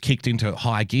state was kicked into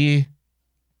high gear.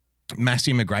 Mass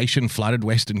immigration flooded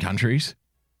Western countries.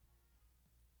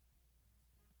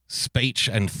 Speech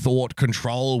and thought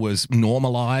control was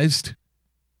normalized.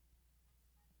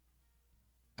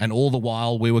 And all the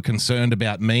while we were concerned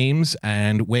about memes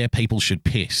and where people should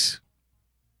piss.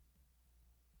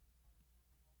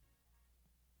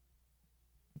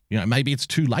 Maybe it's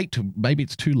too late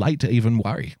to even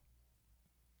worry.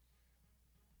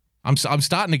 I'm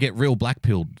starting to get real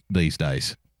black-pilled these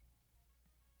days.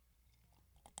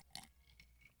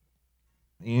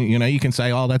 You can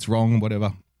say, oh, that's wrong,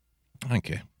 whatever. don't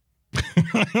care.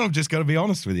 I'm just going to be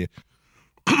honest with you.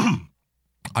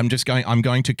 I'm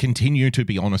going to continue to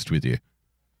be honest with you.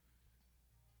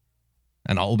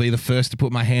 And I'll be the first to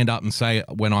put my hand up and say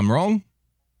when I'm wrong,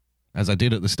 as I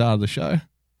did at the start of the show.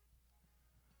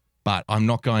 But I'm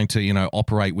not going to,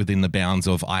 operate within the bounds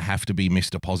of I have to be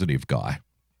Mr. Positive guy.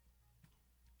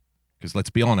 Because let's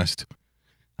be honest,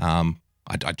 I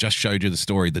just showed you the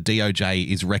story. The DOJ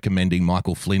is recommending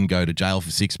Michael Flynn go to jail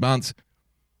for 6 months.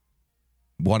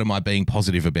 What am I being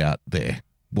positive about there?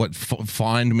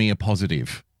 Find me a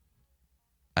positive.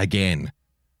 Again.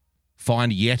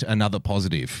 Find yet another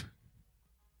positive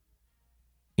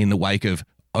in the wake of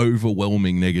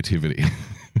overwhelming negativity.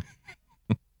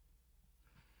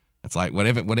 It's like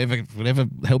whatever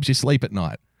helps you sleep at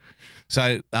night.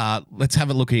 So let's have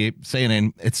a look here.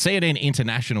 CNN. It's CNN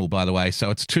International, by the way. So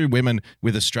it's two women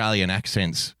with Australian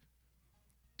accents.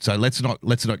 So let's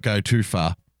not go too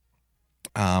far.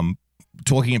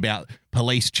 Talking about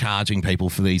police charging people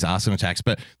for these arson attacks.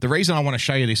 But the reason I want to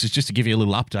show you this is just to give you a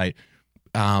little update.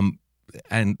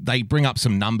 And they bring up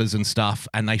some numbers and stuff,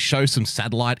 and they show some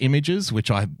satellite images, which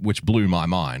blew my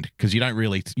mind because you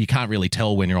can't really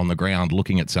tell when you're on the ground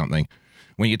looking at something.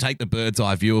 When you take the bird's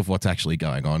eye view of what's actually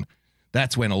going on,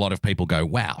 that's when a lot of people go,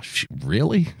 wow,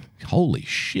 really? Holy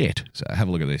shit. So have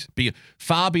a look at this.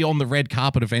 Far beyond the red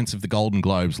carpet events of the Golden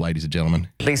Globes, ladies and gentlemen.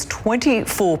 At least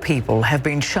 24 people have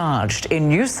been charged in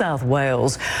New South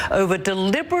Wales over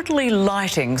deliberately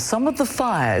lighting some of the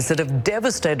fires that have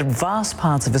devastated vast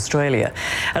parts of Australia.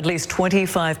 At least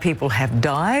 25 people have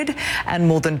died and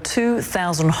more than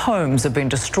 2,000 homes have been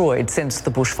destroyed since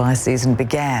the bushfire season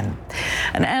began.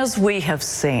 And as we have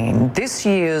seen, this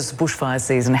year's bushfire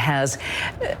season has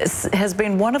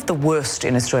been one of the worst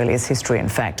in Australia's history, in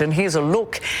fact. And here's a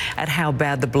look at how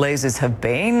bad the blazes have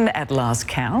been at last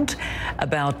count.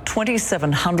 About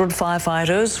 2,700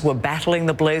 firefighters were battling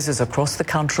the blazes across the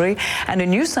country. And in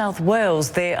New South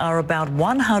Wales, there are about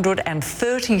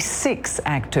 136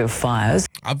 active fires.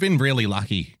 I've been really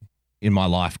lucky in my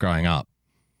life growing up.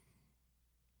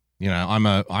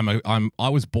 I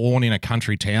was born in a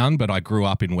country town, but I grew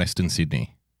up in Western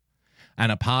Sydney.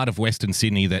 And a part of Western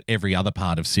Sydney that every other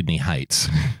part of Sydney hates,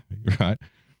 right?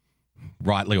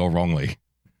 Rightly or wrongly.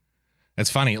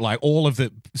 It's funny, like all of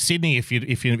the Sydney, if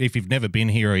you've never been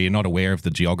here or you're not aware of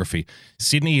the geography,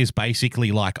 Sydney is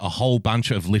basically like a whole bunch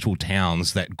of little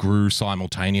towns that grew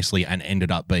simultaneously and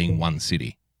ended up being one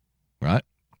city, right?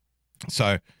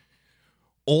 So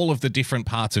all of the different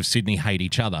parts of Sydney hate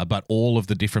each other, but all of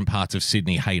the different parts of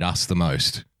Sydney hate us the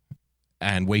most.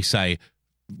 And we say,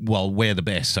 well, we're the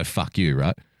best, so fuck you,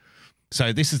 right?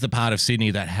 So this is the part of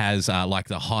Sydney that has like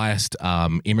the highest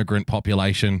immigrant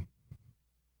population.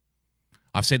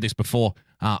 I've said this before.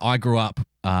 I grew up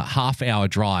a half-hour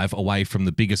drive away from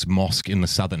the biggest mosque in the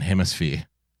Southern Hemisphere.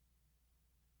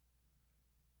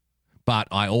 But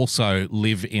I also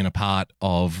live in a part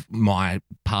of my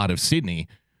part of Sydney,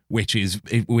 which is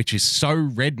so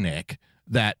redneck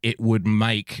that it would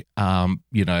make,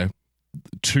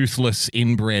 toothless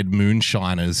inbred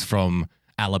moonshiners from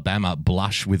Alabama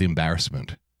blush with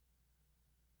embarrassment.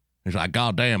 It's like,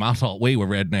 God damn, I thought we were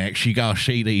rednecks. You gotta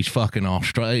see these fucking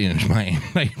Australians, man.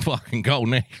 They fucking go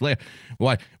next level.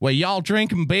 Well, y'all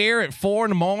drinking beer at 4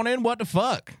 a.m? What the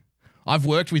fuck? I've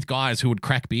worked with guys who would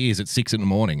crack beers at 6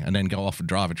 a.m. and then go off and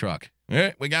drive a truck.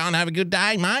 Yeah, we're going to have a good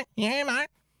day, mate. Yeah, mate.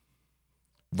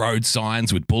 Road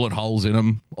signs with bullet holes in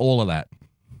them, all of that.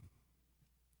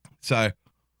 So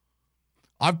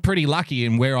I'm pretty lucky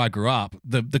in where I grew up.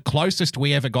 The closest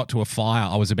we ever got to a fire,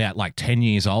 I was about like 10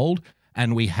 years old,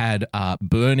 and we had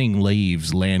burning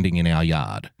leaves landing in our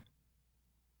yard.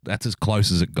 That's as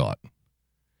close as it got.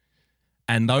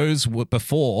 And those were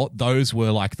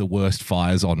like the worst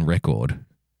fires on record.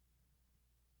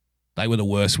 They were the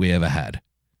worst we ever had.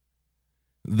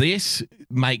 This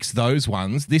makes those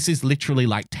ones, this is literally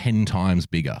like 10 times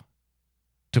bigger.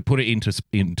 To put it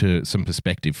into some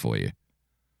perspective for you.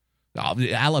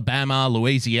 Alabama,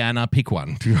 Louisiana, pick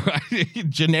one.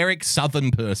 Generic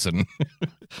Southern person.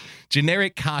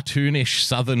 Generic cartoonish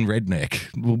Southern redneck.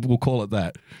 We'll call it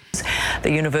that.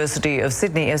 The University of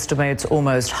Sydney estimates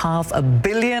almost 500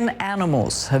 million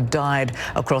animals have died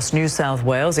across New South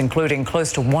Wales, including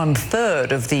close to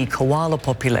 1/3 of the koala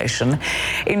population.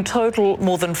 In total,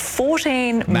 more than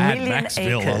 14 million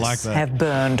acres have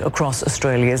burned across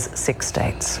Australia's 6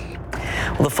 states.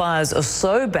 Well, the fires are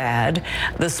so bad,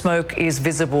 the smoke is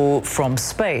visible from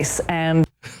space and...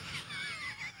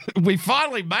 We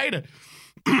finally made it.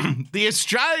 The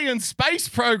Australian space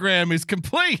program is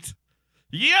complete.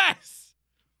 Yes!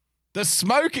 The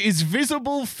smoke is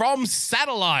visible from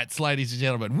satellites, ladies and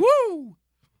gentlemen. Woo!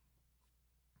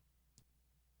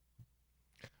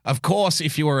 Of course,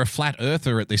 if you were a flat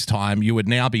earther at this time, you would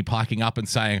now be piking up and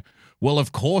saying, well,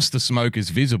 of course the smoke is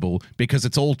visible because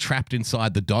it's all trapped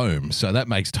inside the dome. So that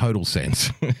makes total sense.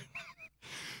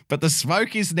 But the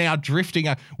smoke is now drifting.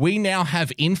 We now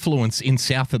have influence in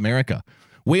South America.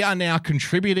 We are now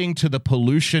contributing to the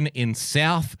pollution in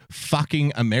South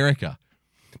fucking America.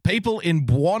 People in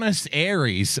Buenos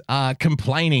Aires are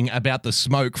complaining about the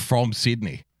smoke from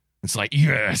Sydney. It's like,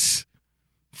 yes,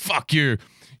 fuck you.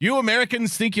 You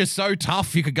Americans think you're so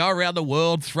tough you could go around the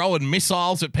world throwing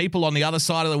missiles at people on the other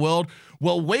side of the world.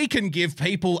 Well, we can give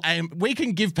people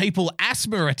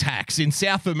asthma attacks in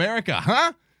South America,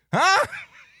 huh? Huh?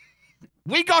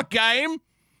 We got game.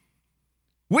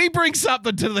 We bring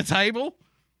something to the table.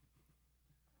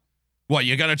 What,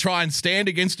 you're going to try and stand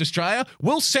against Australia?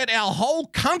 We'll set our whole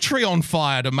country on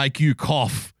fire to make you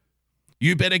cough.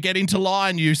 You better get into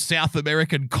line, you South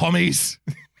American commies.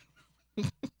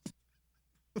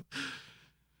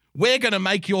 We're going to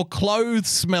make your clothes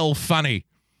smell funny.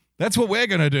 That's what we're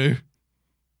going to do.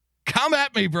 Come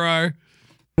at me, bro.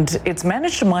 It's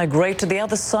managed to migrate to the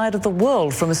other side of the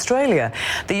world from Australia.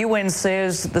 The UN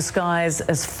says the skies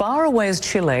as far away as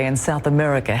Chile and South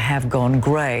America have gone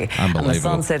grey. And the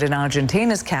sunset in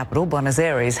Argentina's capital, Buenos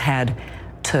Aires, had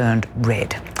turned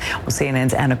red. Well,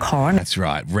 CNN's Anna Corrin. That's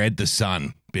right. Red the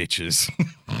sun, bitches.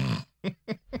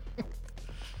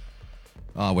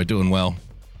 Oh, we're doing well.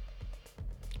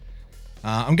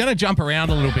 I'm going to jump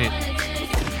around a little bit.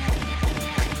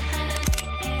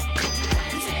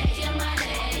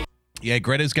 Yeah,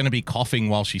 Greta's going to be coughing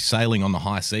while she's sailing on the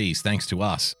high seas, thanks to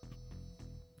us.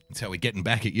 That's how we're getting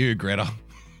back at you, Greta.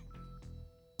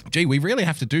 Gee, we really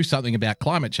have to do something about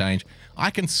climate change.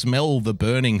 I can smell the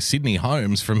burning Sydney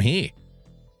homes from here,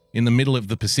 in the middle of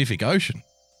the Pacific Ocean.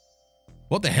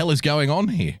 What the hell is going on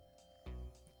here?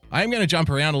 I am going to jump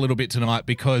around a little bit tonight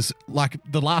because, like,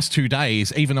 the last 2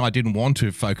 days, even though I didn't want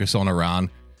to focus on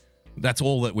Iran, that's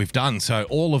all that we've done. So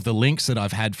all of the links that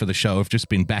I've had for the show have just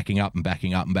been backing up and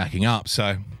backing up and backing up.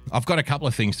 So I've got a couple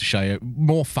of things to show you.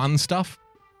 More fun stuff.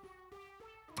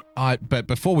 But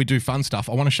before we do fun stuff,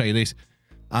 I want to show you this.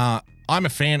 I'm a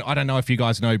fan. I don't know if you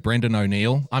guys know Brendan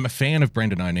O'Neill. I'm a fan of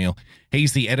Brendan O'Neill.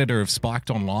 He's the editor of Spiked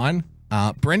Online.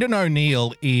 Brendan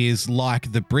O'Neill is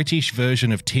like the British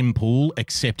version of Tim Pool,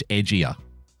 except edgier,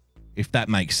 if that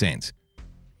makes sense.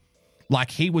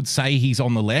 Like, he would say he's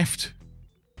on the left,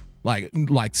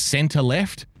 like center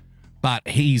left, but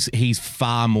he's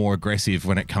far more aggressive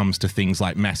when it comes to things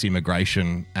like mass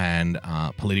immigration and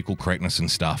political correctness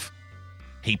and stuff.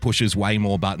 He pushes way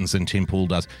more buttons than Tim Pool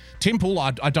does. Tim Pool,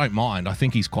 I don't mind. I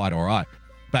think he's quite all right.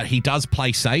 But he does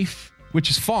play safe, which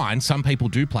is fine. Some people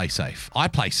do play safe. I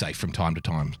play safe from time to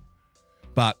time.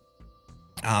 But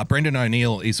Brendan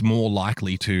O'Neill is more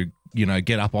likely to,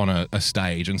 get up on a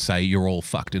stage and say, you're all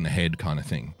fucked in the head kind of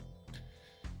thing.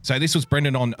 So this was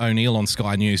Brendan O'Neill on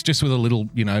Sky News, just with a little,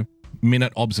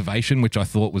 minute observation, which I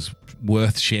thought was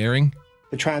worth sharing.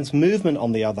 The trans movement,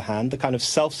 on the other hand, the kind of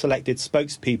self-selected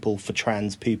spokespeople for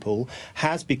trans people,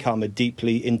 has become a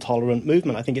deeply intolerant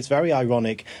movement. I think it's very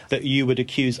ironic that you would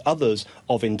accuse others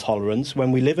of intolerance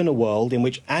when we live in a world in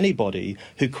which anybody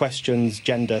who questions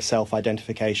gender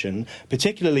self-identification,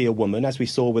 particularly a woman, as we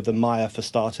saw with the Maya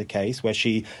Fastata case, where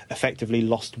she effectively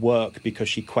lost work because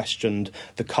she questioned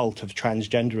the cult of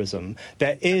transgenderism,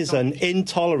 there is an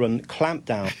intolerant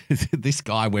clampdown. This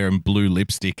guy wearing blue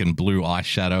lipstick and blue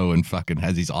eyeshadow and fucking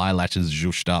has his eyelashes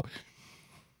zhushed up.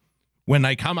 When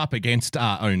they come up against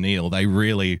O'Neill, they're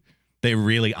really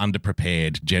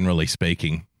underprepared, generally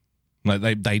speaking.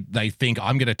 Like they think,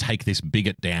 I'm going to take this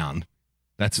bigot down.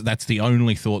 That's the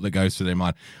only thought that goes through their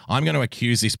mind. I'm going to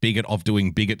accuse this bigot of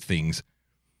doing bigot things.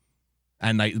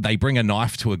 And they bring a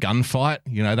knife to a gunfight.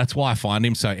 That's why I find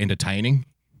him so entertaining.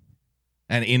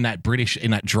 And in that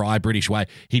dry British way,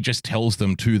 he just tells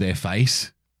them to their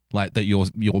face, like, that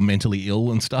you're mentally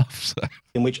ill and stuff. So.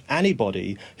 In which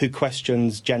anybody who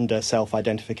questions gender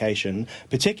self-identification,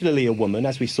 particularly a woman,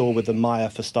 as we saw with the Maya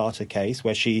Fastata case,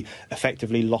 where she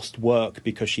effectively lost work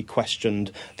because she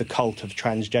questioned the cult of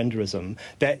transgenderism,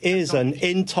 there is an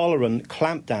intolerant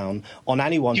clampdown on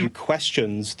anyone who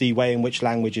questions the way in which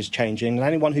language is changing, and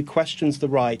anyone who questions the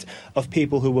right of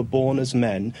people who were born as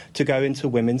men to go into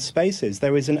women's spaces.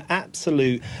 There is an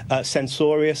absolute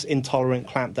censorious, intolerant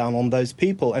clampdown on those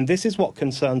people. And this is what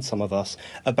concerns some of us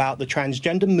about the transgender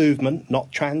movement,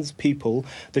 not trans people.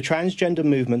 The transgender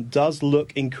movement does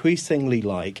look increasingly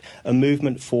like a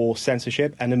movement for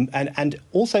censorship and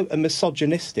also a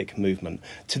misogynistic movement,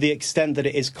 to the extent that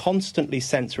it is constantly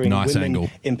censoring women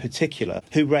in particular,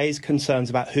 who raise concerns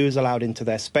about who is allowed into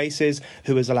their spaces,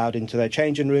 who is allowed into their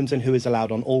changing rooms, and who is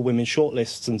allowed on all women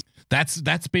shortlists. And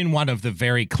That's been one of the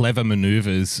very clever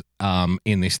maneuvers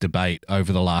in this debate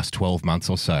over the last 12 months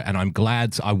or so. And I'm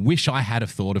glad. I wish I had have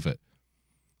thought of it.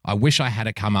 I wish I had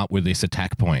to come up with this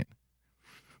attack point.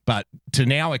 But to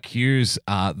now accuse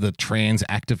the trans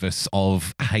activists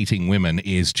of hating women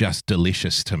is just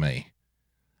delicious to me.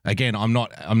 Again, I'm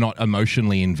not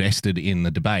emotionally invested in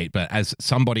the debate, but as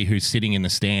somebody who's sitting in the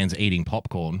stands eating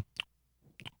popcorn,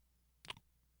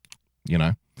 you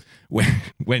know,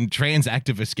 when trans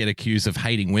activists get accused of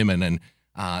hating women and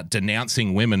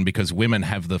denouncing women because women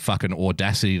have the fucking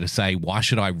audacity to say, why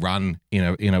should I run in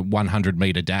a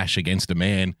 100-meter dash against a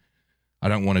man? I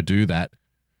don't want to do that.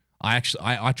 I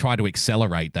try to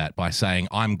accelerate that by saying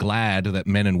I'm glad that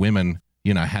men and women,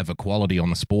 have equality on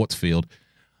the sports field.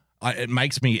 It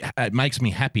makes me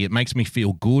happy. It makes me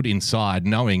feel good inside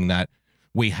knowing that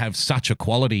we have such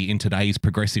equality in today's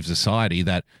progressive society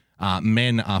that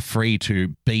men are free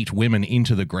to beat women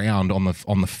into the ground on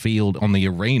the field, in the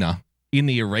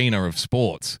arena of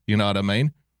sports. You know what I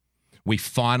mean? We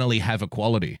finally have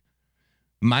equality.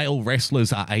 Male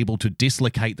wrestlers are able to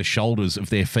dislocate the shoulders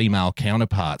of their female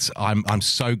counterparts. I'm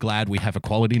so glad we have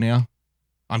equality now.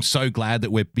 I'm so glad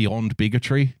that we're beyond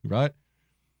bigotry, right?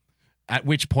 At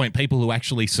which point people who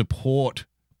actually support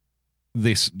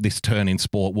this turn in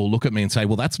sport will look at me and say,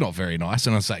 well, that's not very nice.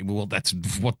 And I say, well,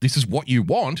 this is what you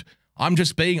want. I'm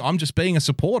just being a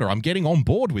supporter. I'm getting on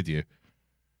board with you.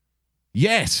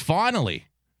 Yes, finally.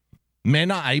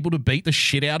 Men are able to beat the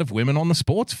shit out of women on the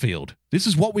sports field. This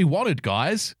is what we wanted,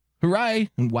 guys. Hooray.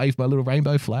 And wave my little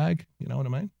rainbow flag. You know what I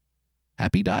mean?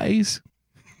 Happy days.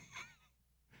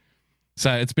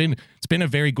 So it's been a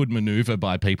very good maneuver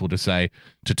by people to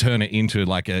turn it into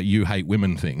like a you hate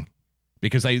women thing,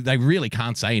 because they really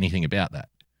can't say anything about that.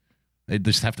 They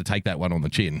just have to take that one on the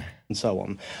chin. And so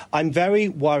on. I'm very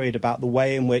worried about the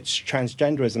way in which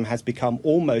transgenderism has become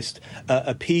almost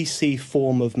a PC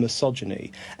form of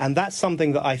misogyny. And that's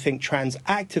something that I think trans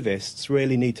activists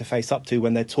really need to face up to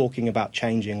when they're talking about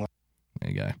changing. There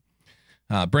you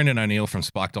go. Brendan O'Neill from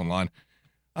Spiked Online.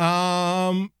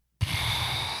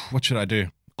 What should I do?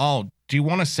 Oh, do you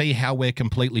want to see how we're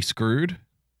completely screwed?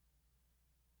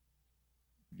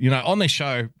 On this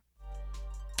show,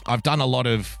 I've done a lot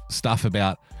of stuff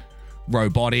about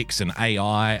robotics and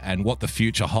AI and what the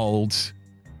future holds.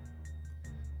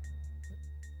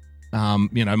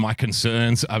 My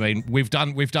concerns. I mean, we've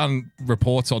done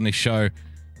reports on this show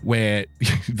where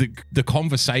the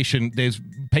conversation, there's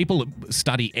people that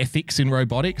study ethics in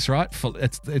robotics, right?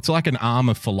 It's like an arm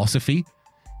of philosophy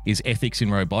is ethics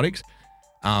in robotics.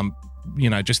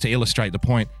 Just to illustrate the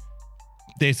point,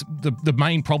 there's the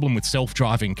main problem with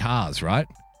self-driving cars, right?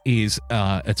 Is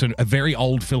it's a very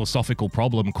old philosophical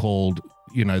problem called,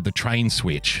 the train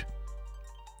switch.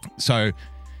 So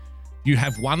you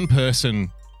have one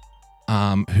person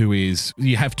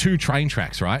you have two train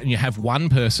tracks, right? And you have one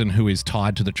person who is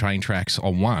tied to the train tracks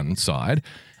on one side,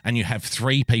 and you have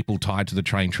three people tied to the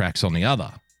train tracks on the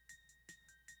other.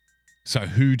 So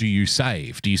who do you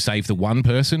save? Do you save the one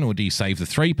person or do you save the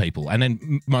three people? And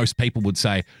then most people would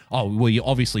say, oh, well, you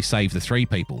obviously save the three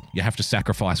people. You have to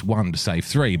sacrifice one to save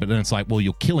three. But then it's like, well,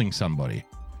 you're killing somebody,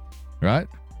 right?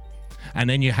 And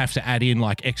then you have to add in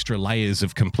like extra layers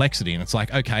of complexity. And it's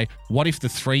like, okay, what if the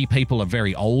three people are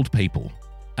very old people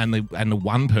and the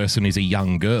one person is a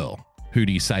young girl? Who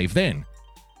do you save then?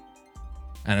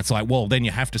 And it's like, well, then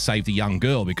you have to save the young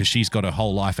girl because she's got a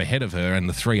whole life ahead of her, and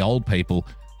the three old people,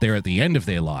 they're at the end of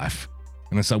their life.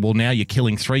 And it's like, well, now you're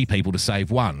killing three people to save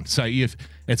one. So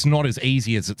it's not as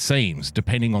easy as it seems,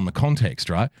 depending on the context,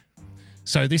 right?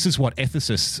 So this is what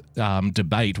ethicists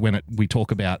debate when we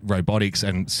talk about robotics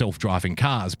and self-driving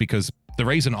cars, because the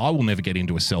reason I will never get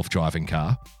into a self-driving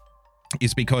car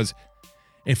is because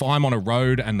if I'm on a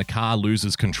road and the car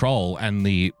loses control and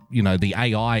the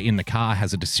AI in the car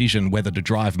has a decision whether to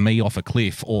drive me off a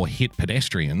cliff or hit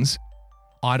pedestrians,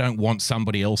 I don't want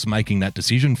somebody else making that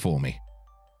decision for me.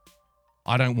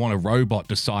 I don't want a robot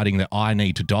deciding that I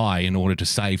need to die in order to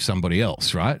save somebody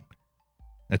else, right?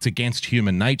 That's against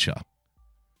human nature.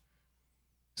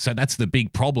 So that's the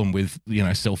big problem with,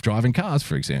 self-driving cars,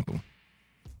 for example.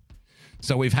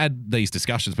 So we've had these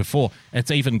discussions before. It's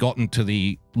even gotten to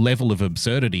the level of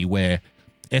absurdity where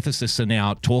ethicists are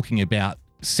now talking about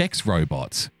sex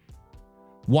robots.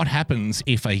 What happens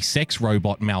if a sex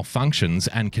robot malfunctions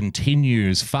and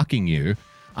continues fucking you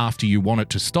after you want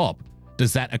it to stop?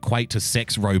 Does that equate to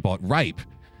sex robot rape?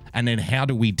 And then how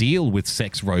do we deal with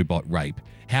sex robot rape?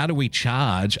 How do we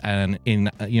charge a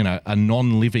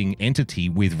non-living entity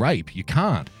with rape? You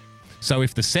can't. So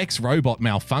if the sex robot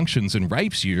malfunctions and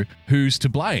rapes you, who's to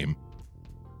blame?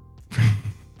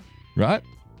 Right?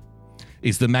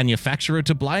 Is the manufacturer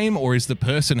to blame, or is the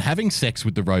person having sex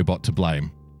with the robot to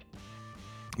blame?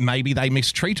 Maybe they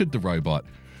mistreated the robot.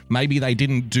 Maybe they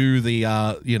didn't do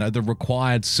the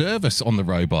required service on the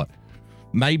robot.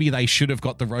 Maybe they should have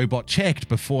got the robot checked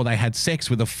before they had sex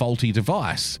with a faulty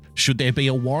device. Should there be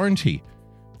a warranty?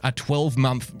 A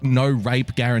 12-month no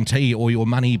rape guarantee or your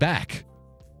money back?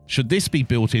 Should this be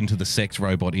built into the sex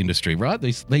robot industry, right?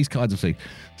 These kinds of things.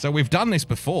 So we've done this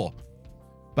before.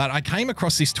 But I came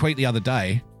across this tweet the other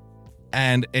day,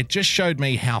 and it just showed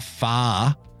me how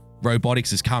far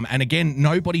robotics has come. And again,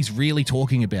 nobody's really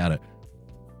talking about it.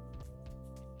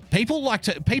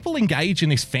 People engage in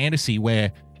this fantasy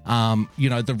where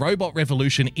the robot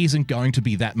revolution isn't going to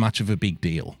be that much of a big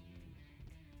deal.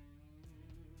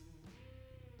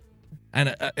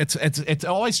 And it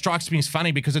always strikes me as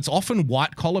funny because it's often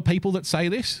white collar people that say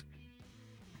this.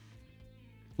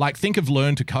 Like, think of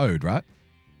Learn to Code, right?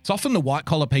 It's often the white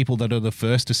collar people that are the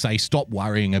first to say, stop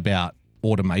worrying about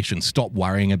automation, stop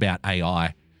worrying about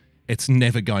AI. It's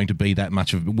never going to be that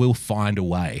much of it. We'll find a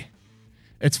way.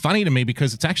 It's funny to me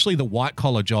because it's actually the white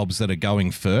collar jobs that are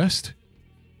going first.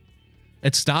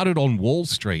 It started on Wall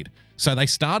Street. So they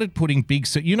started putting big,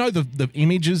 the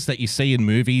images that you see in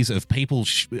movies of people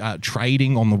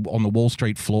trading on the Wall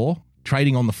Street floor,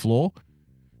 trading on the floor,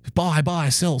 buy,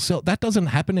 sell. That doesn't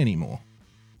happen anymore.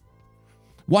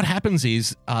 What happens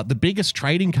is the biggest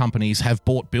trading companies have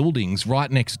bought buildings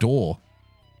right next door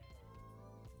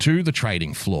to the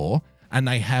trading floor, and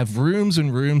they have rooms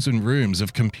and rooms and rooms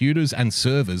of computers and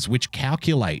servers which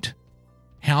calculate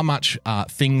how much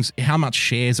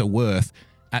shares are worth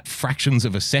at fractions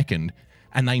of a second,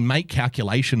 and they make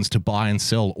calculations to buy and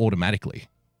sell automatically.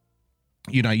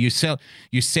 You set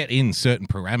in certain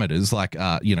parameters like,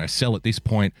 sell at this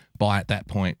point, buy at that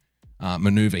point,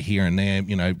 maneuver here and there.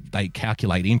 They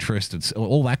calculate interest and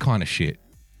all that kind of shit.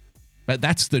 But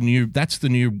that's the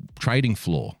new trading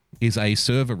floor, is a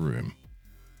server room.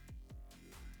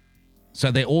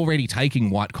 So they're already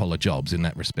taking white collar jobs in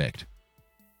that respect.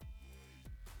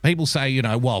 People say,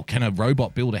 can a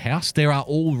robot build a house? There are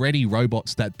already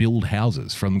robots that build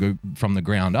houses from the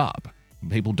ground up.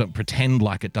 People don't pretend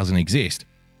like it doesn't exist.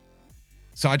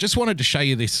 So I just wanted to show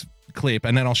you this clip,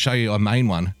 and then I'll show you a main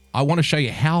one. I want to show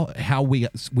you how we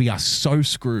are so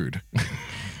screwed.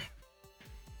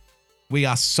 We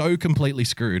are so completely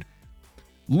screwed.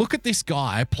 Look at this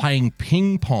guy playing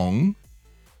ping pong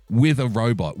with a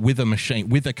robot, with a machine,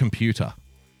 with a computer.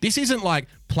 This isn't like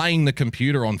playing the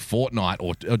computer on Fortnite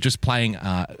or just playing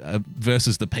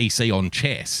versus the PC on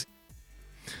chess.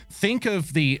 Think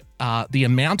of the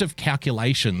amount of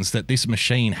calculations that this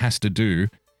machine has to do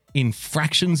in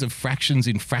fractions of fractions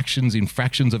in fractions in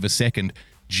fractions of a second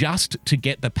just to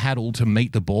get the paddle to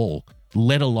meet the ball,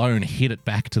 let alone hit it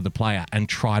back to the player and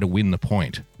try to win the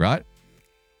point, right?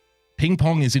 Ping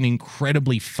pong is an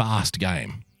incredibly fast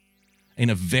game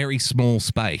in a very small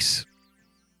space.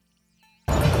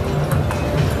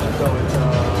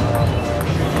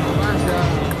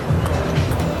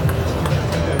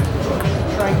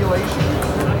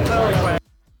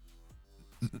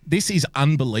 This is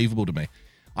unbelievable to me.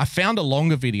 I found a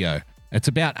longer video. It's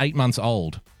about 8 months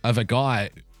old, of a guy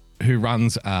who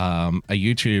runs a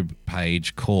YouTube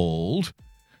page called...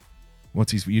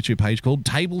 What's his YouTube page called?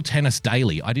 Table Tennis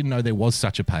Daily. I didn't know there was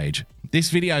such a page. This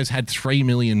video's had 3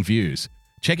 million views.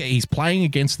 Check it. He's playing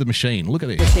against the machine. Look at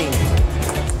this.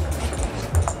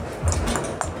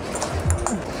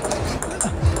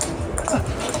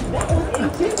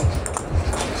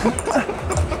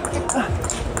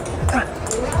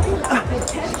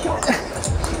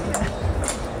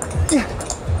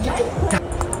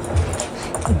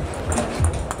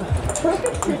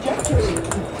 Perfect trajectory.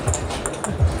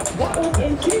 What went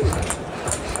into?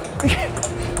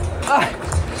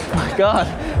 Oh my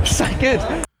God, so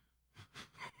good.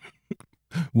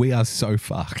 We are so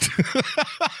fucked.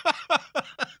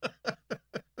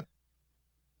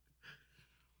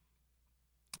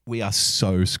 We are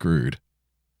so screwed.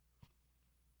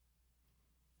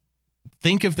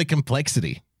 Think of the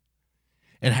complexity.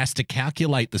 It has to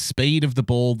calculate the speed of the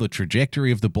ball, the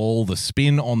trajectory of the ball, the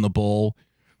spin on the ball,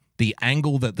 the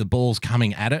angle that the ball's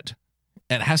coming at it.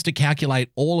 It has to calculate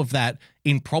all of that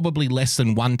in probably less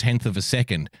than 1/10 of a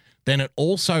second. Then it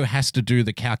also has to do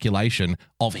the calculation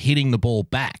of hitting the ball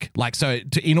back.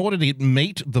 In order to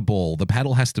meet the ball, the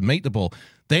paddle has to meet the ball.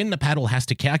 Then the paddle has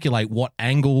to calculate what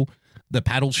angle the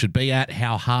paddle should be at,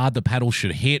 how hard the paddle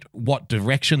should hit, what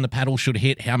direction the paddle should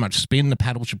hit, how much spin the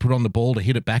paddle should put on the ball to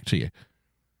hit it back to you.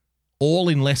 All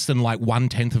in less than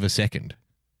 1/10 of a second.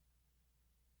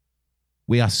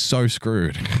 We are so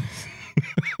screwed.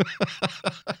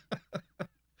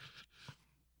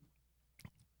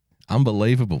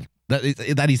 Unbelievable.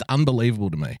 That is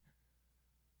unbelievable to me.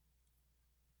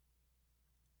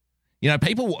 You know,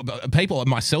 people,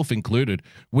 myself included,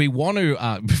 we want to.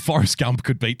 Forrest Gump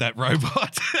could beat that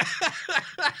robot.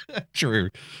 True,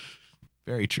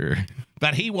 very true.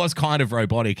 But he was kind of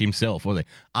robotic himself, wasn't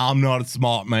he? I'm not a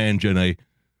smart man, Jenny,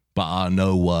 but I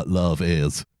know what love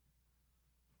is.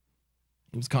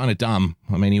 He was kind of dumb.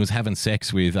 I mean, he was having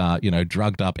sex with,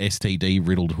 drugged up STD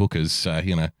riddled hookers. So,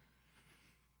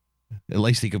 at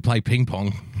least he could play ping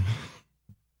pong.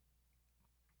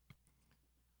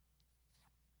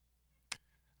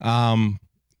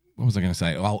 What was I going to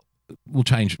say? Well, we'll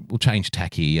change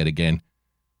tack here yet again.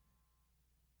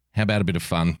 How about a bit of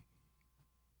fun?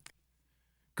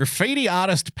 Graffiti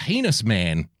artist Penis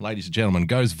Man, ladies and gentlemen,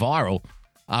 goes viral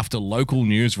after local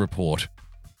news report.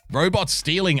 Robots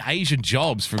stealing Asian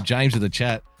jobs from James in the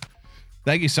chat.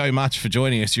 Thank you so much for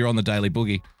joining us. You're on the Daily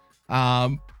Boogie.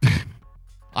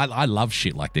 I love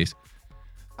shit like this.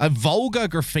 A vulgar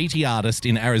graffiti artist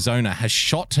in Arizona has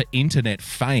shot to internet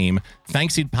fame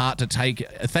thanks in part to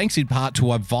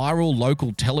a viral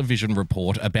local television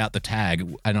report about the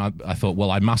tag. And I thought,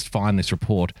 well, I must find this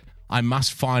report. I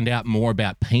must find out more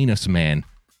about Penis Man.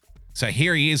 So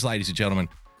here he is, ladies and gentlemen.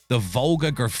 The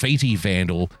vulgar graffiti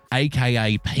vandal,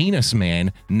 a.k.a. Penis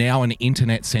Man, now an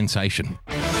internet sensation.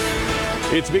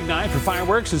 It's a big night for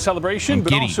fireworks and celebration,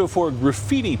 but also for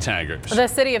graffiti taggers. The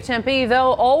city of Tempe,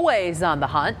 though, always on the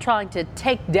hunt, trying to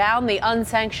take down the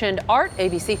unsanctioned art.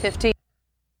 ABC 15.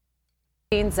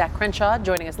 Zach Crenshaw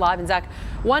joining us live. And Zach,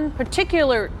 one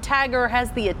particular tagger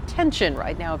has the attention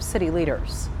right now of city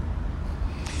leaders.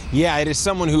 Yeah, it is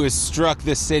someone who has struck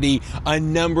the city a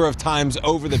number of times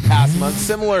over the past month,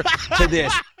 similar to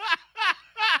this.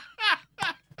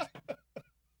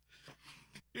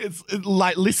 It's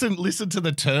like, listen to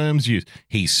the terms used.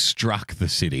 He struck the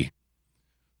city.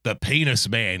 The Penis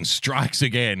Man strikes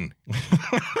again.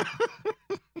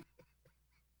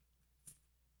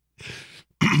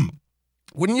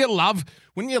 Wouldn't you love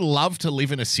to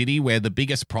live in a city where the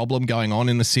biggest problem going on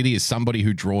in the city is somebody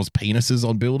who draws penises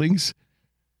on buildings?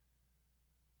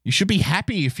 You should be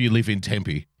happy if you live in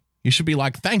Tempe. You should be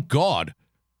like, thank God.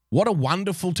 What a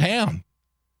wonderful town.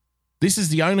 This is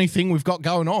the only thing we've got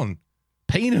going on.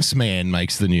 Penis Man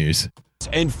makes the news.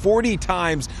 And 40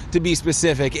 times to be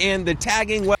specific. And the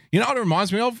tagging... You know what it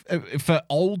reminds me of? For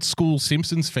old school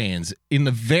Simpsons fans,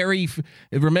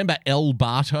 remember El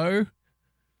Barto?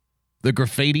 The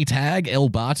graffiti tag, El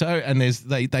Barto? And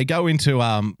they go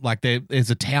into, there's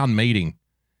a town meeting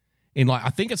in, I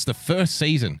think it's the first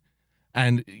season.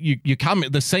 And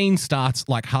the scene starts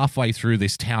like halfway through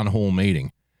this town hall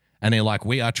meeting. And they're like,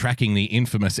 we are tracking the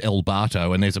infamous El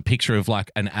Barto. And there's a picture of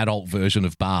like an adult version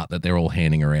of Bart that they're all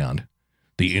handing around.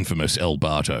 The infamous El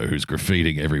Barto who's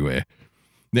graffitiing everywhere.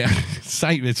 Now,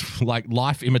 it's like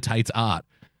life imitates art.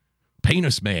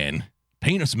 Penis Man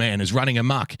is running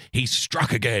amok. He's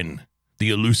struck again.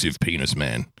 The elusive Penis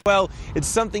Man. Well, it's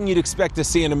something you'd expect to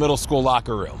see in a middle school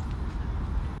locker room.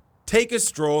 Take a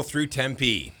stroll through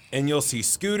Tempe, and you'll see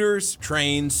scooters,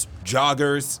 trains,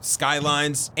 joggers,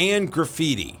 skylines, and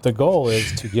graffiti. The goal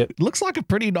is to get... Looks like a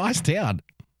pretty nice town.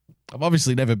 I've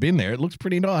obviously never been there. It looks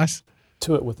pretty nice.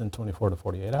 To it within 24 to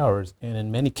 48 hours. And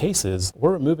in many cases,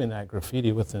 we're removing that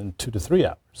graffiti within 2 to 3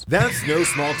 hours. That's no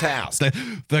small task.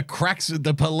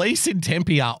 The police in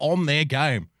Tempe are on their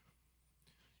game.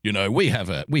 You know, we have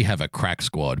a crack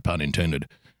squad, pun intended,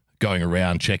 going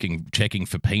around checking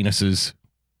for penises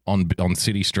on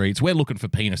city streets. We're looking for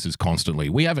penises constantly.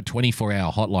 We have a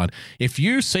 24-hour hotline. If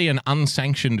you see an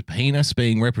unsanctioned penis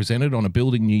being represented on a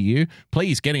building near you,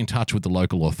 please get in touch with the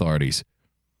local authorities.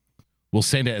 We'll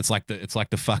send it. It's like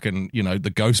the fucking,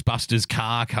 the Ghostbusters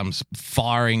car comes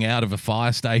firing out of a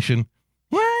fire station.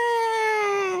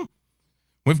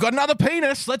 We've got another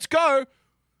penis. Let's go.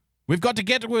 We've got to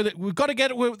get it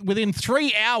within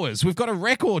 3 hours. We've got a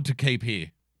record to keep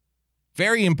here.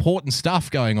 Very important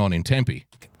stuff going on in Tempe.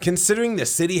 Considering the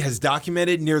city has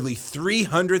documented nearly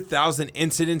 300,000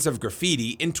 incidents of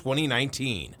graffiti in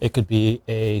 2019. It could be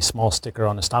a small sticker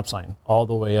on a stop sign, all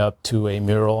the way up to a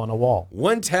mural on a wall.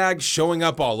 One tag showing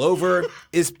up all over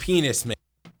is Penis Man.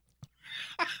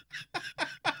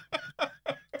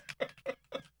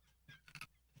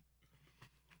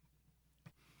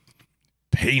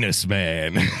 Penis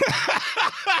Man.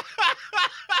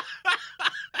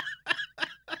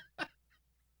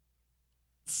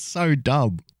 So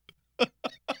dumb.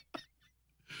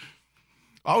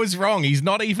 I was wrong. He's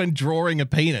not even drawing a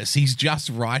penis. He's just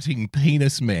writing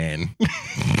Penis Man.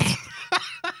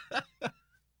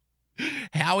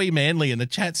 Howie Manley in the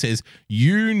chat says,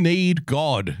 you need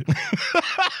God.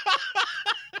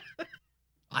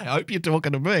 I hope you're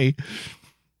talking to me.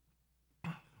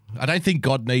 I don't think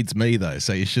God needs me, though,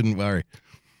 so you shouldn't worry.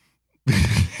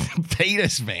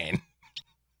 Penis man.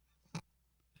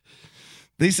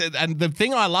 And the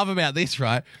thing I love about this,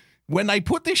 right, when they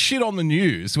put this shit on the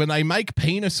news, when they make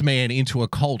Penis Man into a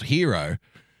cult hero,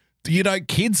 you know,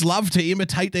 kids love to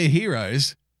imitate their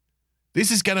heroes. This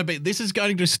is going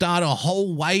to start a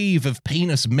whole wave of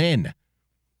penis men.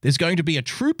 There's going to be a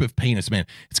troop of penis men.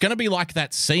 It's going to be like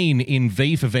that scene in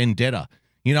V for Vendetta.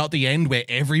 You know, at the end where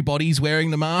everybody's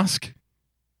wearing the mask?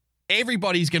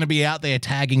 Everybody's going to be out there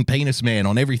tagging Penis Man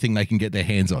on everything they can get their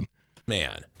hands on.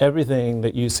 Man. Everything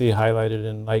that you see highlighted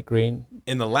in light green.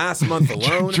 In the last month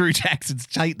alone. Drew Jackson's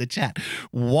cheating the chat.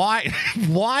 Why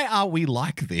are we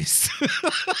like this?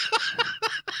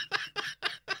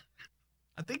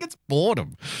 I think it's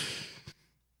boredom.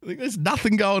 I think there's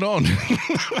nothing going on.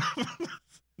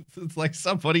 It's like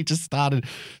somebody just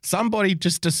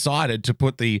decided to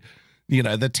put the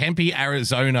Tempe,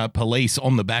 Arizona police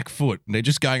on the back foot. And they're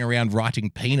just going around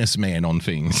writing Penis Man on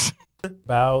things.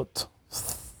 About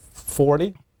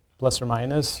 40 plus or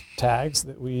minus tags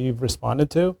that we've responded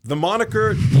to. The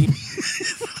moniker.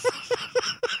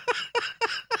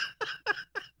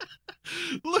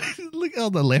 Look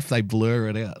on the left, they blur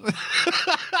it out.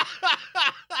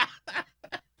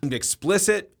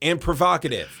 Explicit and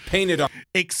provocative. Painted on.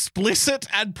 Explicit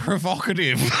and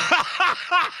provocative.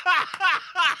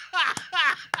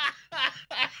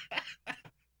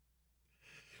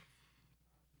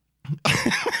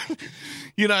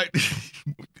 You know,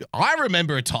 I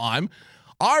remember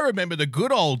the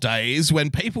good old days when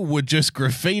people would just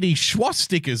graffiti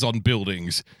swastikas on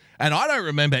buildings, and I don't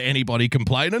remember anybody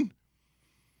complaining.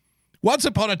 Once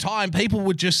upon a time, people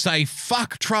would just say,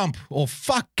 fuck Trump, or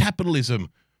fuck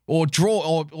capitalism, or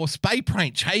draw, or spray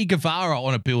paint Che Guevara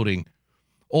on a building,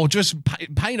 or just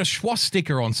paint a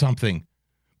swastika on something.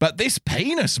 But this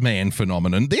Penis Man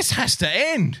phenomenon, this has to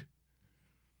end.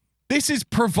 This is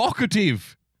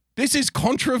provocative. This is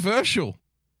controversial.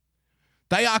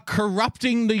 They are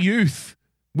corrupting the youth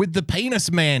with the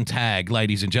Penis Man tag,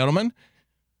 ladies and gentlemen.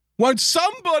 Won't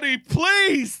somebody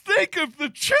please think of the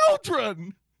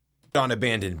children? On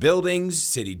abandoned buildings,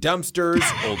 city dumpsters,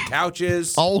 old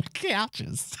couches. Old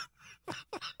couches.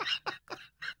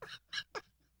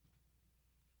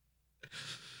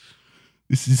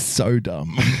 This is so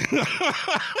dumb.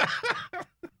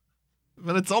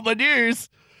 But it's on the news.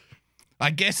 I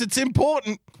guess it's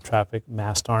important. Traffic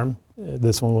mast arm.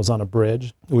 This one was on a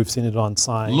bridge. We've seen it on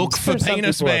signs. Look for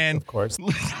Penis Man. Of course.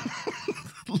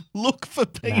 Look for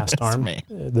Penis mast arm. Man.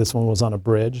 This one was on a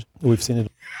bridge. We've seen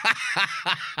it.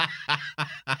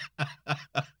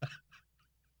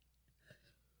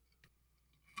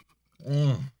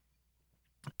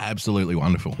 Absolutely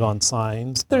wonderful. On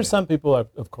signs. There's some people,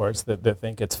 of course, that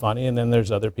think it's funny, and then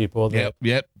there's other people that...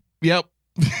 Yep.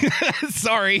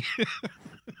 Sorry.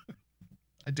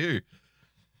 I do.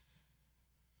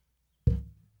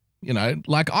 You know,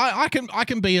 like I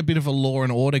can be a bit of a law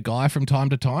and order guy from time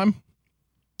to time.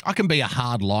 I can be a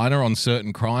hardliner on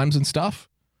certain crimes and stuff.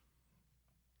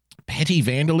 Petty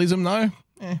vandalism, though?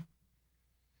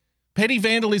 Petty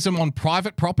vandalism on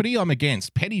private property, I'm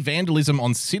against. Petty vandalism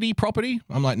on city property,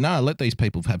 I'm like, no, let these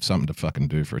people have something to fucking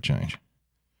do for a change.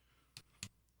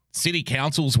 City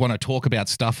councils want to talk about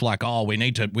stuff like, oh, we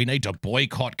need to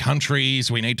boycott countries,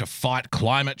 we need to fight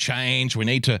climate change, we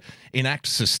need to enact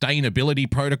sustainability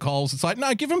protocols. It's like,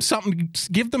 no, give them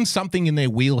something in their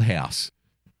wheelhouse.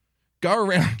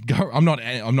 I'm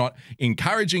not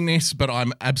encouraging this, but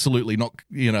I'm absolutely not,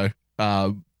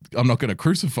 I'm not going to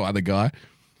crucify the guy.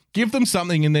 Give them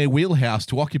something in their wheelhouse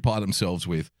to occupy themselves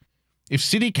with. If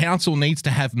city council needs to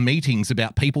have meetings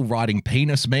about people writing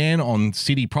Penis Man on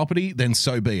city property, then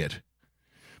so be it.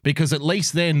 Because at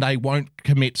least then they won't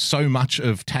commit so much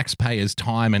of taxpayers'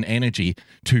 time and energy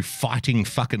to fighting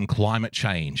fucking climate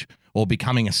change or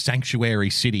becoming a sanctuary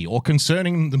city or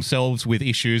concerning themselves with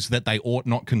issues that they ought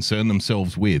not concern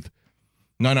themselves with.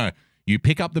 No. You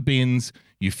pick up the bins,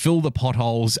 you fill the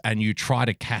potholes, and you try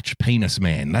to catch Penis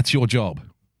Man. That's your job.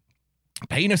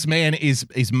 Penis Man is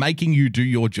making you do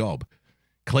your job.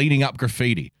 Cleaning up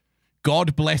graffiti.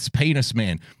 God bless Penis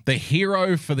Man. The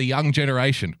hero for the young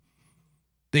generation.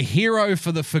 The hero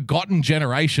for the forgotten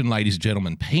generation, ladies and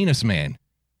gentlemen. Penis Man.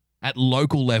 At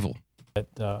local level. That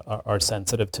are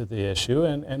sensitive to the issue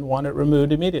and want it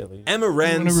removed immediately. Emma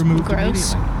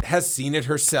Renz has seen it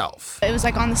herself. It was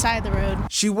like on the side of the road.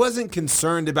 She wasn't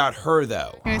concerned about her,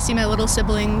 though. You're gonna see my little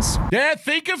siblings. Yeah,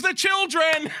 think of the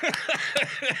children.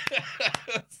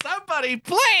 Somebody,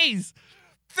 please,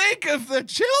 think of the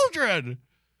children.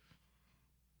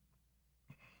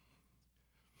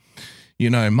 You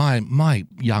know, my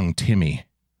young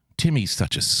Timmy's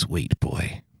such a sweet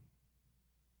boy.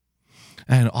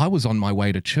 And I was on my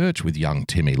way to church with young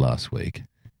Timmy last week,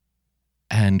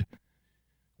 and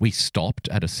we stopped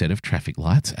at a set of traffic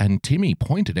lights, and Timmy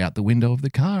pointed out the window of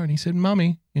the car and he said,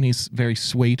 "Mummy," in his very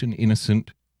sweet and innocent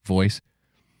voice.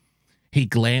 He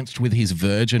glanced with his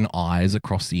virgin eyes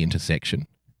across the intersection,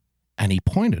 and he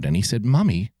pointed and he said,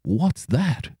 "Mummy, what's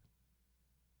that?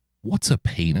 What's a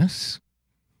penis?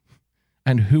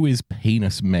 And who is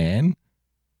Penis Man?"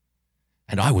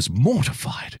 And I was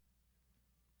mortified.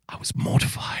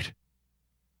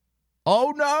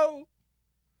 Oh no!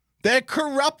 They're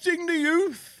corrupting the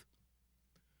youth.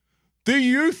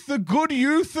 The good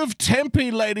youth of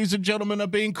Tempe, ladies and gentlemen, are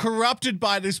being corrupted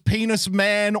by this penis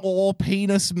man or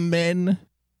penis men.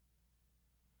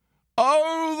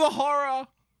 Oh, the horror.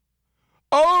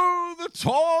 Oh, the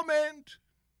torment.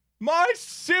 My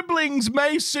siblings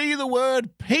may see the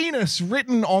word penis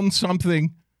written on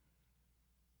something.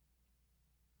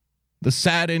 The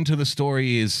sad end to the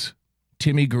story is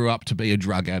Timmy grew up to be a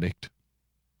drug addict.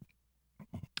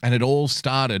 And it all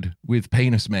started with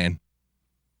Penis Man.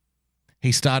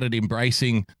 He started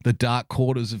embracing the dark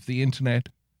quarters of the internet.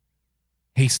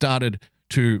 He started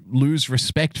to lose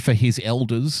respect for his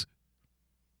elders.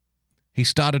 He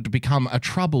started to become a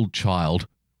troubled child.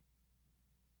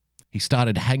 He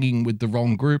started hanging with the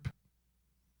wrong group.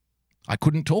 I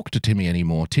couldn't talk to Timmy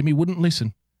anymore. Timmy wouldn't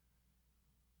listen.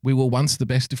 We were once the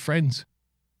best of friends.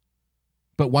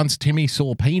 But once Timmy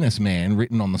saw Penis Man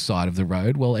written on the side of the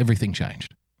road, well, everything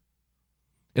changed.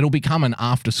 It'll become an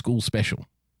after-school special.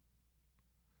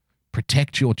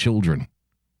 Protect your children.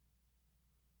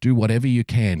 Do whatever you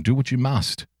can. Do what you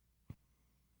must.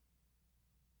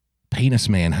 Penis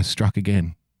Man has struck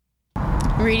again.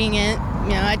 Reading it,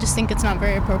 I just think it's not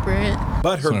very appropriate.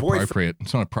 But her boyfriend...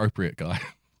 It's not appropriate, guy.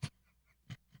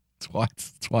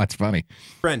 That's why it's funny.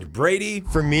 Friend Brady.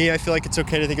 For me, I feel like it's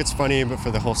okay to think it's funny, but for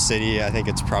the whole city, I think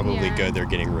it's probably good they're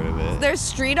getting rid of it. There's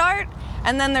street art,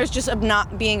 and then there's just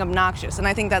being obnoxious, and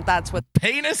I think that's what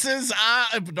penises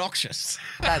are obnoxious.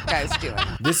 That guy's doing.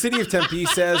 The city of Tempe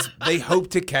says they hope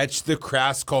to catch the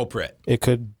crass culprit. It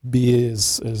could be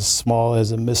as small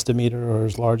as a misdemeanor or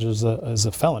as large as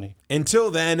a felony.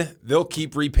 Until then, they'll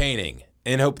keep repainting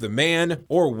and hope the man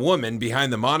or woman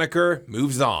behind the moniker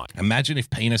moves on. Imagine if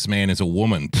Penis Man is a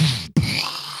woman.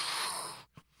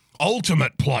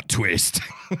 Ultimate plot twist.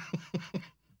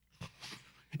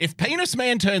 If Penis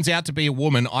Man turns out to be a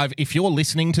woman, if you're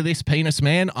listening to this, Penis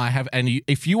Man,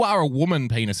 if you are a woman,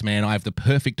 Penis Man, I have the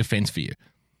perfect defense for you.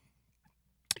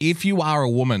 If you are a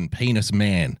woman, Penis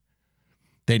Man,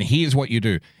 then here's what you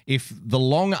do. If the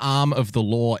long arm of the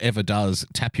law ever does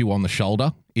tap you on the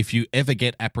shoulder, if you ever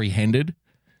get apprehended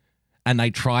and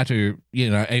they try to,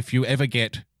 if you ever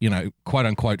get, quote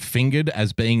unquote, fingered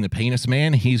as being the Penis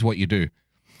Man, here's what you do.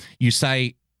 You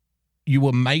say you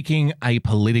were making a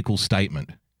political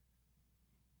statement.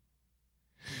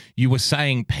 You were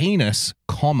saying penis,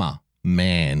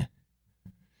 man.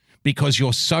 Because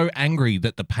you're so angry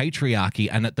that the patriarchy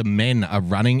and that the men are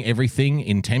running everything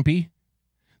in Tempe,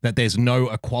 that there's no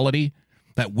equality,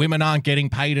 that women aren't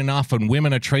getting paid enough and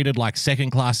women are treated like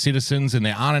second-class citizens and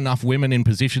there aren't enough women in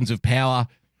positions of power.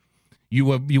 You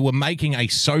were making a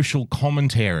social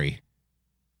commentary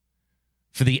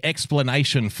for the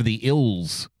explanation for the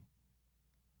ills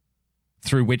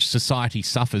through which society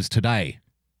suffers today.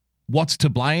 What's to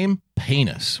blame?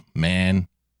 Penis, man.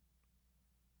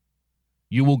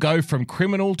 You will go from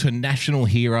criminal to national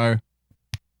hero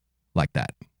like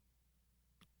that.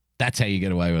 That's how you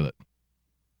get away with it.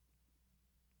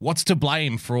 What's to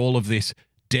blame for all of this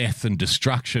death and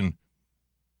destruction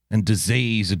and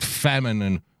disease and famine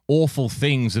and awful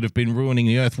things that have been ruining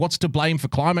the earth? What's to blame for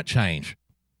climate change?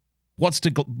 What's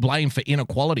to blame for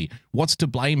inequality? What's to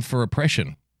blame for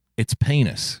oppression? It's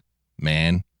penis,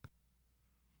 man.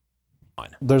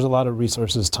 There's a lot of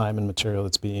resources, time, and material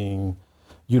that's being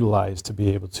utilized to be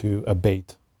able to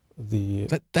abate the...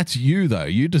 That's you, though.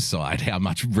 You decide how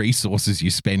much resources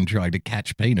you spend trying to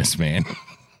catch Penis Man.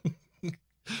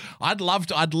 I'd love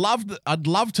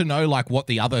to know like what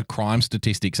the other crime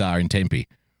statistics are in Tempe.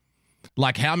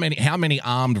 Like how many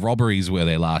armed robberies were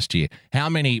there last year? How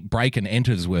many break and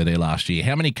enters were there last year?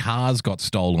 How many cars got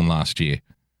stolen last year?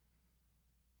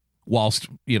 Whilst,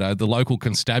 the local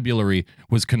constabulary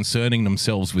was concerning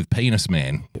themselves with Penis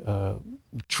Man.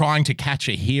 Trying to catch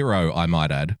a hero, I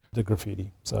might add. The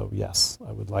graffiti. So, yes,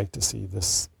 I would like to see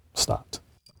this stopped.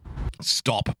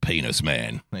 Stop, Penis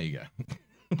Man. There you go.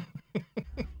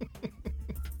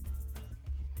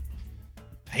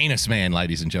 Penis Man,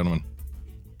 ladies and gentlemen.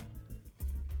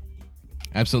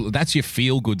 Absolutely. That's your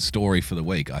feel-good story for the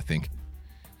week, I think.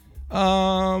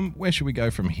 Where should we go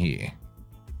from here?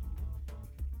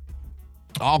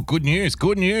 Oh, good news.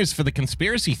 Good news for the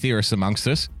conspiracy theorists amongst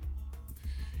us.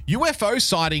 UFO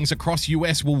sightings across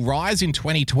US will rise in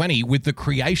 2020 with the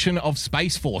creation of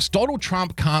Space Force. Donald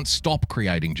Trump can't stop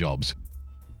creating jobs.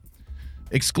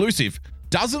 Exclusive.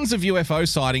 Dozens of UFO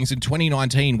sightings in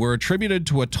 2019 were attributed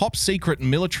to a top-secret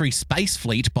military space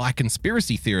fleet by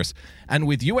conspiracy theorists, and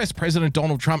with US President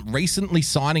Donald Trump recently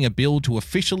signing a bill to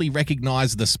officially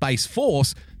recognize the Space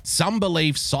Force, some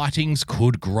believe sightings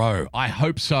could grow. I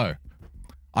hope so.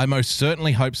 I most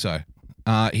certainly hope so.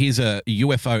 Here's a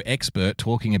UFO expert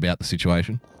talking about the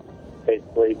situation.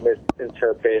 Basically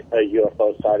misinterpret a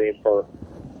UFO sighting for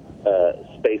a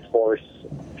Space Force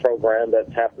program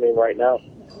that's happening right now.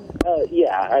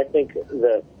 Yeah, I think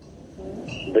the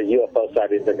UFO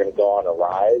sightings are going to go on a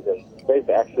rise, and they've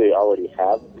actually already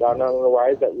have gone on a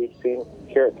rise that we've seen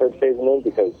here at Third Phase Moon,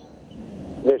 because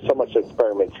there's so much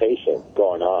experimentation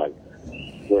going on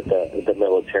with the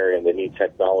military and the new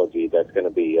technology that's going to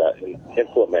be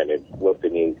implemented with the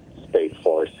new Space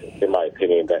Force, in my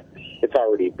opinion, that it's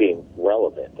already being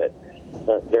relevant, that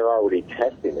they're already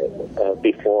testing it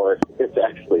before it's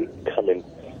actually coming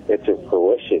into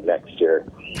fruition next year.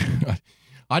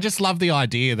 I just love the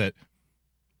idea that,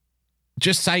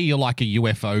 just say you're like a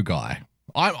UFO guy.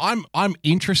 I'm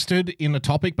interested in the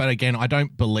topic, but again, I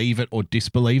don't believe it or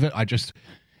disbelieve it. I just,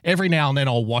 every now and then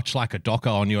I'll watch like a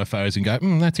doco on UFOs and go,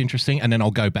 that's interesting, and then I'll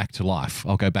go back to life.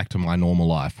 I'll go back to my normal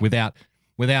life without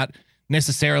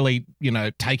necessarily,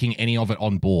 taking any of it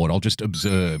on board. I'll just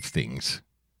observe things.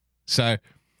 So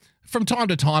from time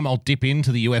to time, I'll dip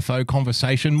into the UFO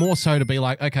conversation, more so to be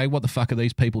like, okay, what the fuck are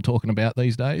these people talking about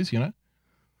these days,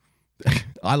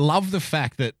 I love the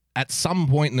fact that at some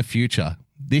point in the future,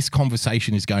 this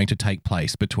conversation is going to take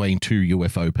place between two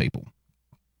UFO people.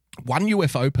 One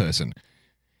UFO person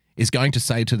is going to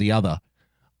say to the other,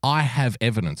 I have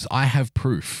evidence, I have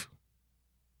proof.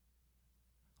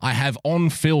 I have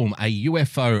on film a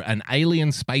UFO, an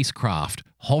alien spacecraft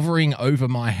hovering over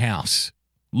my house.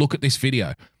 Look at this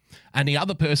video. And the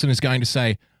other person is going to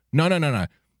say, no.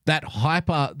 That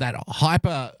hyper,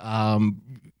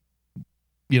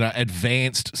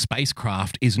 advanced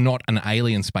spacecraft is not an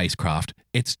alien spacecraft.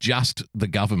 It's just the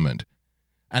government.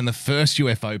 And the first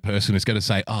UFO person is going to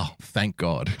say, oh, thank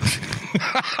God.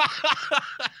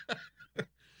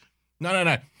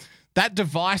 No. That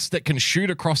device that can shoot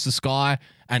across the sky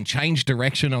and change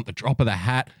direction on the drop of the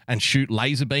hat and shoot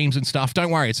laser beams and stuff,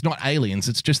 don't worry, it's not aliens,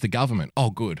 it's just the government. Oh,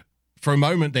 good. For a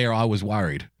moment there, I was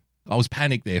worried. I was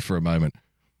panicked there for a moment.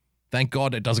 Thank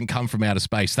God it doesn't come from outer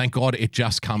space. Thank God it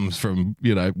just comes from,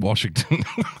 Washington.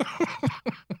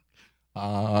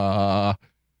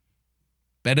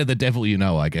 Better the devil you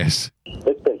know, I guess.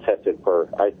 It's been tested for,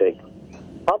 I think,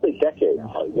 probably decades.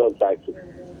 It goes back to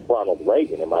Ronald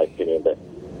Reagan, in my opinion, but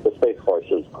the Space Force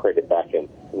was created back in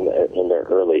the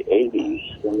early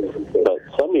 80s. But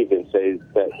some even say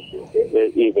that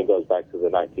it even goes back to the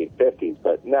 1950s.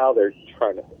 But now they're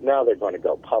going to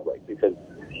go public because,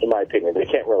 in my opinion, they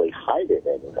can't really hide it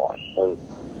anymore.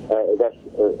 And that's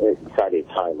an exciting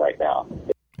time right now.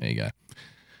 There you go.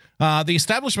 The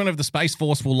establishment of the Space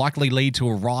Force will likely lead to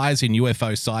a rise in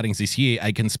UFO sightings this year,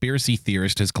 a conspiracy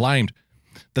theorist has claimed.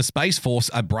 The Space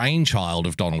Force, a brainchild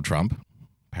of Donald Trump,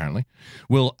 apparently,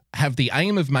 will have the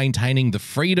aim of maintaining the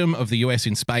freedom of the US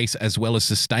in space as well as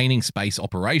sustaining space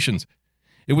operations.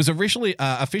 It was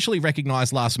officially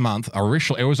recognized last month.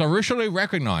 It was officially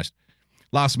recognized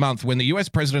last month when the US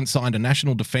president signed a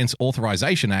National Defense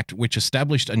Authorization Act, which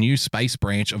established a new space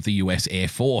branch of the US Air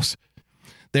Force.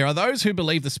 There are those who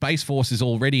believe the Space Force is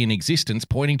already in existence,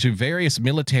 pointing to various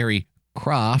military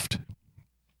craft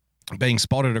being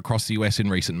spotted across the US in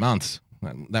recent months.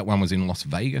 That one was in Las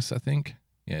Vegas, I think.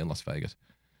 Yeah, Las Vegas.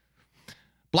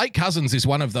 Blake Cousins is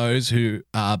one of those who,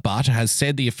 but has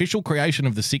said the official creation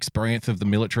of the sixth branch of the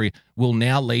military will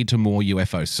now lead to more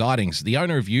UFO sightings. The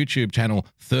owner of YouTube channel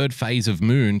Third Phase of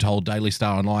Moon told Daily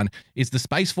Star Online, is the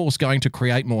Space Force going to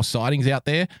create more sightings out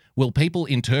there? Will people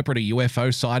interpret a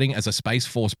UFO sighting as a Space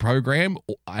Force program?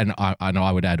 And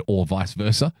I would add, or vice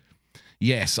versa.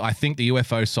 Yes, I think the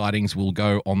UFO sightings will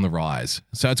go on the rise.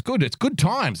 So it's good. It's good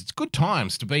times. It's good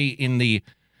times to be in the...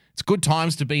 It's good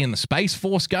times to be in the Space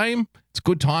Force game. It's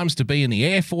good times to be in the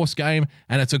Air Force game.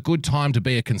 And it's a good time to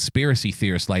be a conspiracy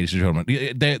theorist, ladies and gentlemen.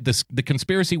 The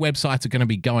conspiracy websites are going to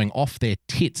be going off their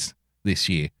tits this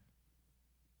year.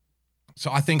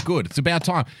 So I think good. It's about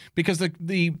time. Because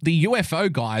the UFO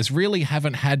guys really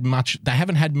haven't had much. They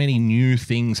haven't had many new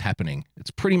things happening.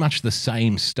 It's pretty much the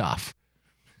same stuff.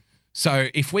 So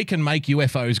if we can make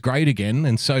UFOs great again,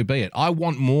 then so be it. I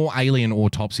want more alien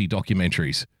autopsy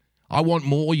documentaries. I want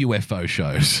more UFO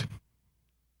shows.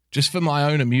 Just for my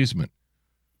own amusement.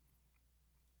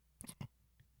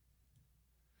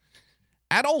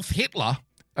 Adolf Hitler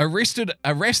arrested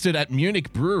at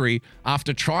Munich brewery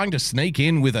after trying to sneak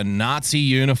in with a Nazi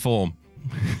uniform.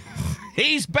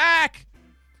 He's back!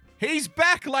 He's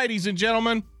back, ladies and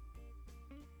gentlemen.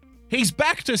 He's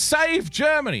back to save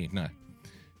Germany. No.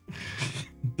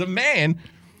 The man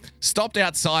stopped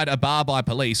outside a bar by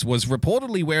police was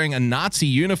reportedly wearing a Nazi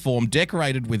uniform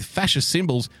decorated with fascist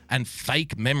symbols and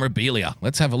fake memorabilia.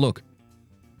 Let's have a look.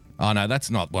 Oh no,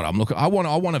 that's not what I'm looking. I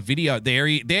want a video. There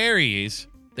he is.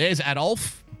 There's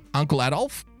Adolf, Uncle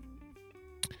Adolf.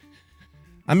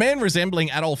 A man resembling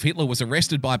Adolf Hitler was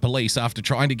arrested by police after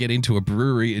trying to get into a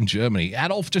brewery in Germany.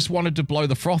 Adolf just wanted to blow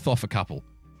the froth off a couple.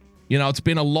 You know, it's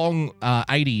been a long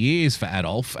 80 years for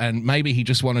Adolf, and maybe he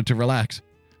just wanted to relax.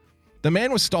 The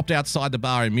man was stopped outside the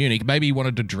bar in Munich. Maybe he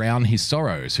wanted to drown his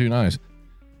sorrows. Who knows?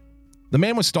 The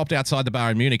man was stopped outside the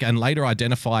bar in Munich and later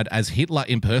identified as Hitler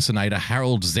impersonator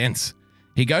Harold Zenz.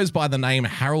 He goes by the name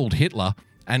Harold Hitler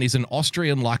and is an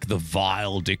Austrian like the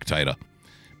vile dictator.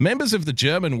 Members of the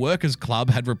German Workers' Club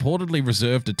had reportedly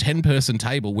reserved a 10-person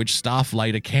table, which staff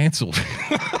later cancelled.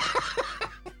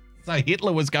 So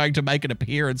Hitler was going to make an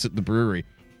appearance at the brewery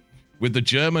with the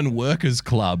German Workers'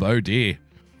 Club. Oh dear.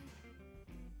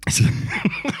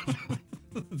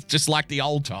 Just like the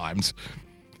old times.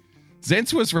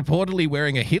 Zenz was reportedly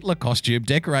wearing a Hitler costume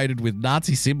decorated with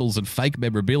Nazi symbols and fake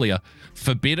memorabilia,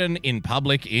 forbidden in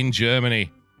public in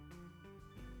Germany.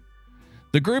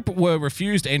 The group were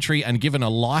refused entry and given a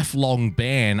lifelong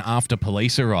ban after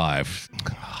police arrived.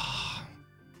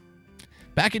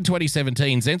 Back in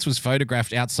 2017, Zenz was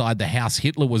photographed outside the house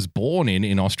Hitler was born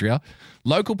in Austria.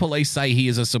 Local police say he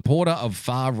is a supporter of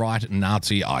far-right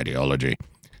Nazi ideology.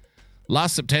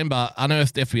 Last September,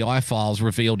 unearthed FBI files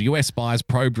revealed US spies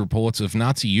probed reports of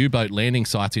Nazi U-boat landing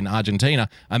sites in Argentina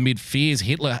amid fears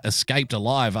Hitler escaped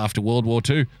alive after World War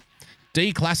II.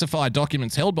 Declassified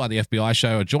documents held by the FBI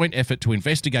show a joint effort to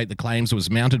investigate the claims was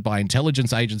mounted by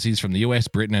intelligence agencies from the US,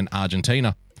 Britain, and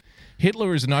Argentina.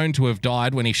 Hitler is known to have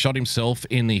died when he shot himself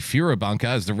in the Führer bunker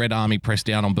as the Red Army pressed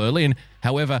down on Berlin.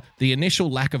 However, the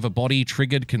initial lack of a body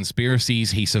triggered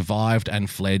conspiracies. He survived and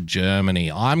fled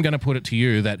Germany. I'm going to put it to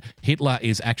you that Hitler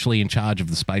is actually in charge of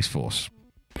the Space Force.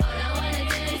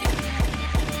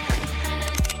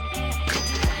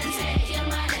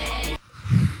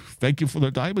 Thank you for the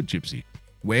diamond, Gypsy.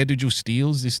 Where did you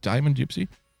steal this diamond, Gypsy?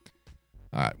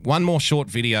 All right, one more short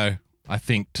video, I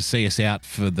think, to see us out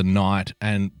for the night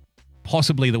and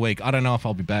possibly the week. I don't know if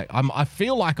I'll be back. I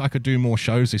feel like I could do more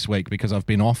shows this week because I've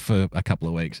been off for a couple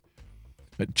of weeks.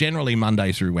 But generally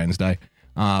Monday through Wednesday.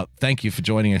 Thank you for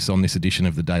joining us on this edition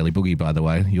of the Daily Boogie, by the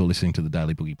way. You're listening to the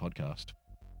Daily Boogie podcast.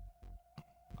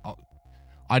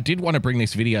 I did want to bring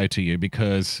this video to you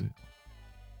because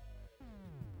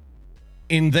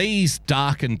in these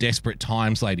dark and desperate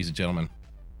times, ladies and gentlemen,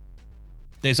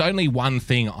 there's only one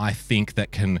thing I think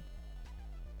that can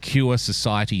cure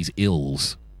society's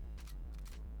ills.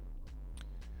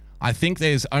 I think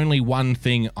there's only one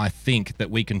thing I think that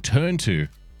we can turn to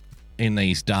in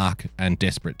these dark and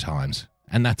desperate times,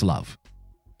 and that's love.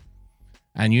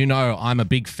 And you know I'm a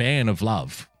big fan of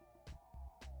love.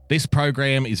 This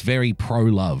program is very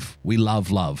pro-love. We love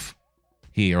love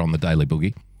here on the Daily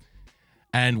Boogie.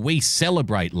 And we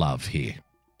celebrate love here.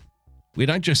 We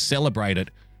don't just celebrate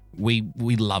it, we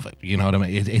love it. You know what I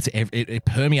mean? It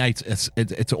permeates,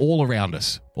 it's all around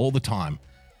us all the time.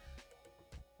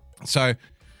 So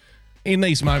in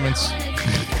these moments,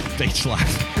 Deech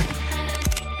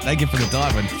laugh. Thank you for the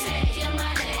diamond.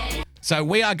 So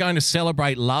we are going to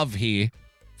celebrate love here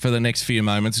for the next few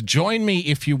moments. Join me,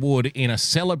 if you would, in a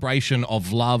celebration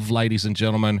of love, ladies and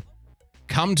gentlemen.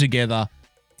 Come together.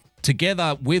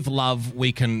 Together with love,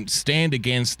 we can stand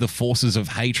against the forces of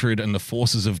hatred and the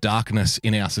forces of darkness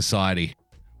in our society.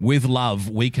 With love,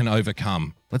 we can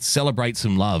overcome. Let's celebrate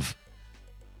some love.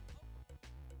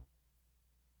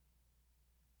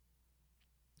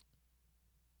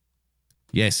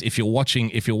 Yes, if you're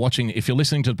listening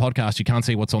to the podcast, you can't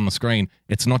see what's on the screen.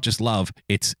 It's not just love,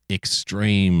 it's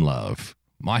extreme love.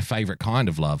 My favorite kind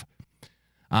of love.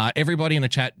 Everybody in the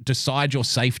chat, decide your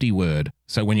safety word.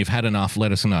 So when you've had enough,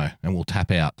 let us know and we'll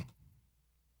tap out.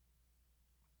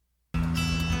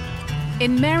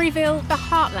 In Maryville, the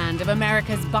heartland of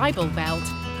America's Bible Belt.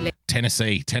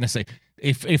 Tennessee.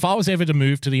 If I was ever to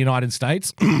move to the United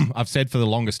States, I've said for the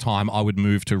longest time I would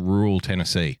move to rural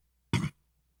Tennessee.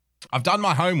 I've done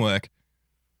my homework.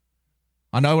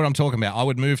 I know what I'm talking about. I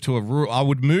would move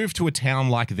to a town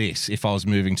like this if I was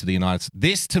moving to the United States.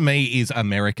 This to me is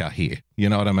America here. You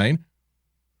know what I mean?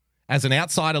 As an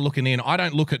outsider looking in, I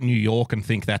don't look at New York and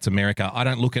think that's America. I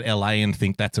don't look at LA and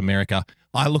think that's America.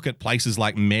 I look at places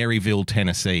like Maryville,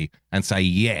 Tennessee, and say,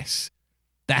 yes,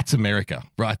 that's America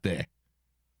right there.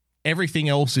 Everything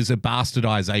else is a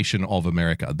bastardization of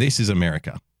America. This is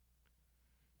America.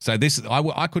 So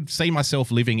I could see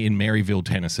myself living in Maryville,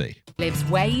 Tennessee. Lives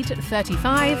Wade,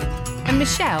 35, and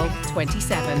Michelle,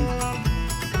 27.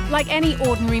 Like any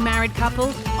ordinary married couple,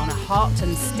 on a hot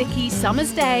and sticky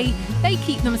summer's day, they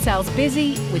keep themselves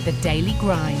busy with the daily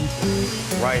grind.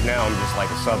 Right now, I'm just like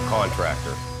a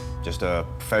subcontractor, just a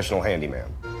professional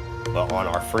handyman. But on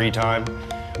our free time,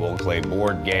 we'll play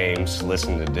board games,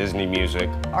 listen to Disney music.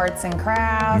 Arts and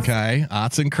crafts. Okay,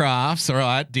 arts and crafts. All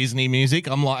right, Disney music.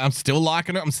 I'm still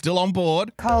liking it. I'm still on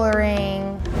board.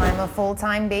 Coloring. I'm a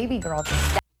full-time baby girl.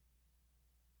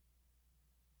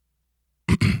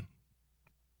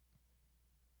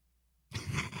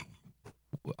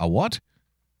 A what?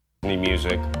 Disney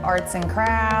music. Arts and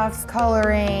crafts.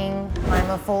 Coloring. I'm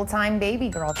a full-time baby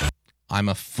girl. I'm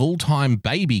a full-time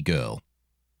baby girl.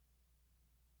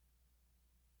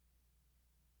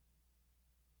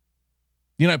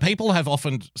 You know, people have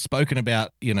often spoken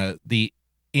about, you know, the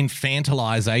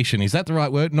infantilization. Is that the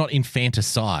right word? Not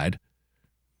infanticide.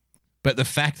 But the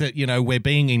fact that, you know, we're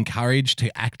being encouraged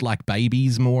to act like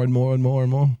babies more and more and more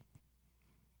and more.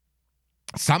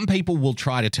 Some people will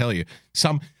try to tell you,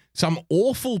 some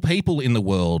awful people in the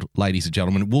world, ladies and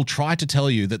gentlemen, will try to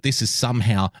tell you that this is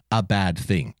somehow a bad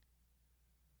thing.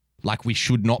 Like we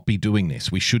should not be doing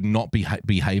this. We should not be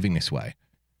behaving this way.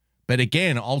 But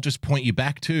again, I'll just point you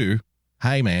back to,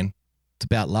 hey, man, it's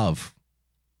about love.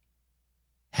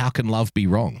 How can love be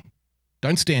wrong?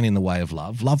 Don't stand in the way of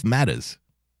love. Love matters.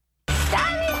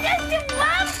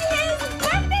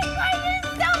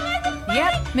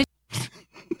 Yep.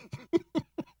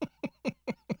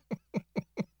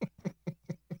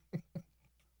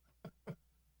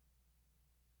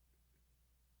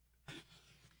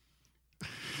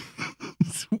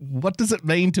 What does it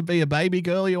mean to be a baby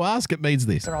girl, you ask? It means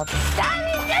this.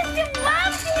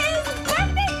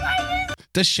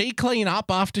 Does she clean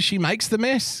up after she makes the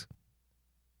mess?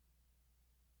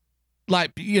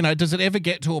 Like, you know, does it ever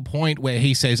get to a point where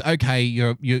he says, okay,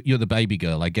 you're the baby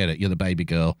girl. I get it. You're the baby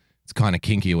girl. It's kind of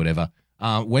kinky or whatever.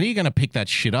 When are you going to pick that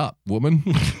shit up, woman?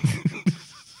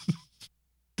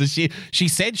 She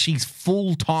said she's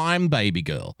full-time baby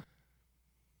girl.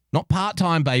 Not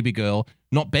part-time baby girl,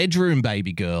 not bedroom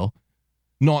baby girl,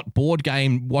 not board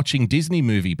game watching Disney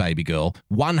movie baby girl,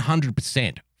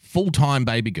 100% full-time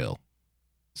baby girl.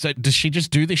 So does she just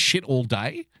do this shit all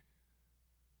day?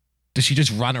 Does she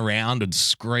just run around and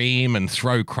scream and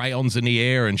throw crayons in the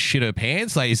air and shit her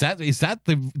pants? Like, is that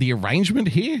the arrangement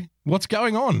here? What's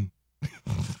going on?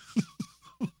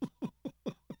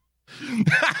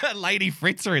 Lady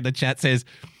Fritzer in the chat says,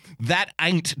 that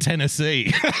ain't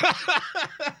Tennessee.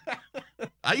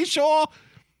 Are you sure?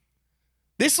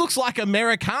 This looks like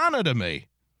Americana to me.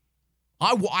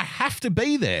 I have to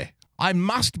be there. I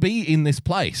must be in this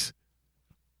place.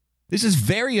 This is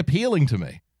very appealing to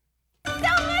me.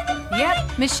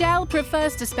 Yep, Michelle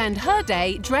prefers to spend her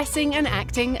day dressing and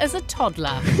acting as a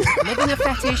toddler, living a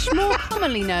fetish more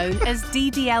commonly known as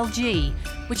DDLG,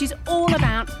 which is all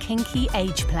about kinky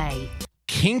age play.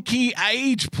 Kinky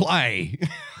age play.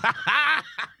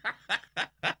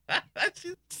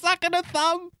 She's sucking a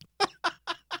thumb.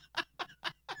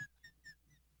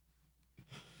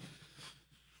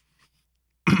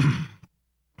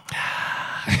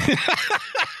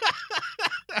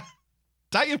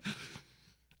 Don't you?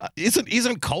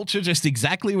 Isn't culture just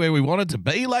exactly where we want it to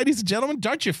be, ladies and gentlemen?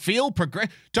 Don't you feel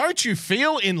Don't you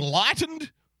feel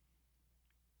enlightened?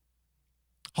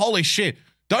 Holy shit!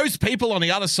 Those people on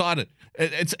the other side,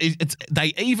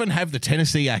 they even have the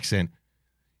Tennessee accent.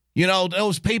 You know,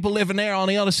 those people living there on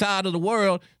the other side of the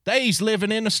world, they's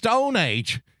living in the Stone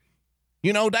Age.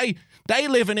 You know, they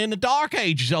living in the Dark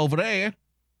Ages over there.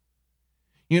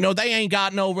 You know, they ain't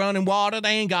got no running water.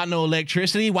 They ain't got no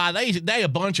electricity. Why, they a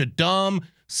bunch of dumb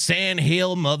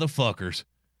sandhill motherfuckers.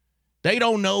 They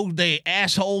don't know their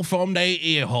asshole from their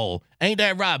ear hole. Ain't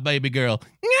that right, baby girl? Nya,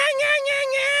 nya, nya,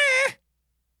 nya.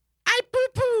 I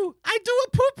poo-poo. I do a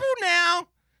poo-poo now.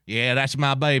 Yeah, that's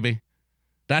my baby.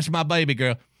 That's my baby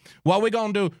girl. What we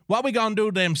gonna do? What we gonna do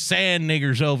to them sand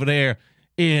niggers over there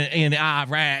in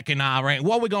Iraq and Iran?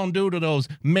 What we gonna do to those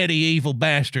medieval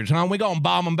bastards? Huh? We gonna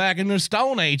bomb them back in the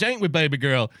Stone Age, ain't we, baby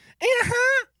girl?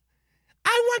 Uh-huh.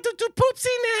 I want to do poopsie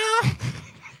now.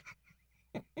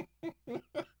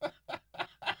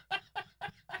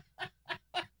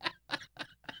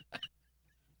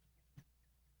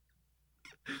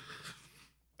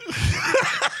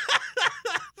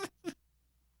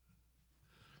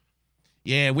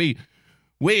 Yeah, we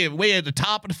at the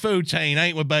top of the food chain,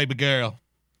 ain't we, baby girl?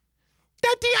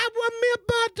 Daddy, I want milk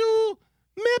bottle.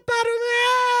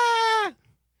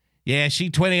 Yeah, she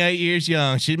 28 years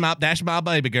young. That's my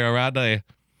baby girl right there.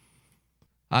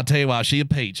 I'll tell you what, she a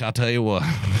peach. I'll tell you what.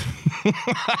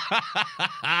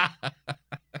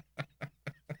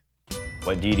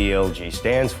 What DDLG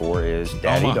stands for is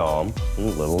Daddy Dom,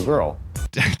 little girl.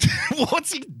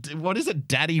 What is it?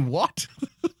 Daddy what?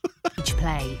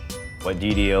 Play. What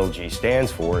DDLG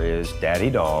stands for is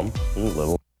Daddy Dom,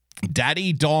 little.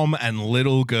 Daddy Dom and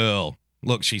little girl.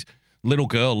 Look, little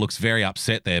girl looks very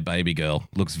upset there, baby girl.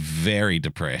 Looks very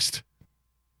depressed.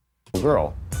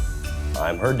 Girl.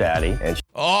 I'm her daddy, and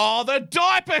oh, the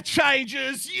diaper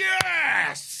changes!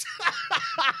 Yes!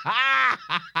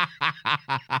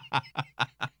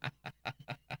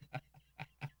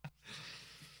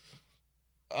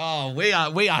 Oh, we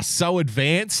are so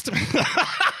advanced.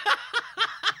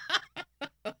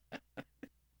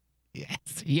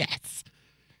 Yes.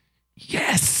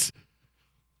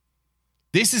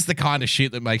 This is the kind of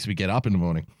shit that makes me get up in the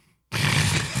morning.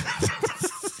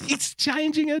 It's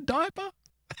changing a diaper.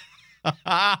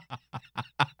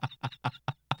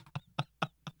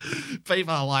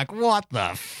 People are like, what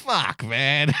the fuck,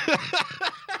 man?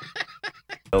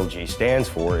 LG stands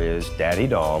for is Daddy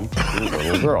Dom,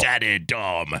 little girl. Daddy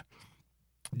Dom.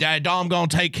 Daddy Dom gonna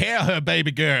take care of her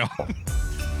baby girl.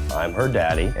 I'm her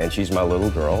daddy, and she's my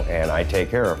little girl, and I take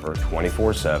care of her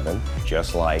 24/7,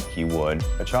 just like you would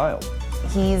a child.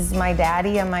 He's my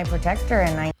daddy and my protector,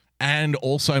 and and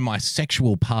also my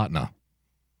sexual partner.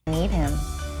 Need him.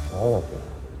 Oh.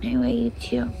 I love you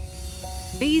too.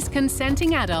 These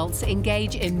consenting adults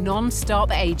engage in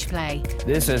non-stop age play.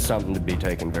 This is something to be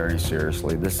taken very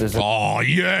seriously. This isn't. Oh,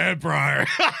 yeah, bro.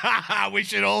 We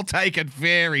should all take it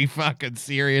very fucking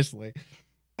seriously.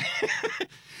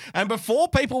 And before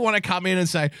people want to come in and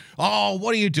say, "Oh,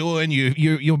 what are you doing?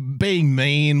 You're being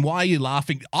mean. Why are you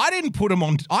laughing?" I didn't put them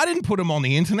on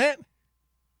the internet.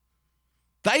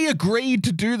 They agreed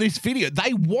to do this video.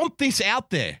 They want this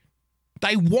out there.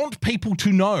 They want people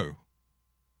to know.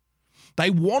 They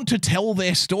want to tell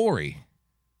their story.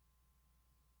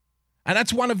 And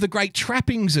that's one of the great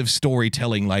trappings of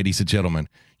storytelling, ladies and gentlemen.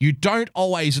 You don't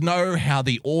always know how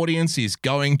the audience is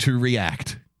going to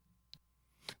react.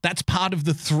 That's part of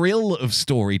the thrill of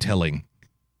storytelling.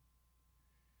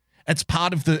 It's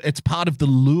part of the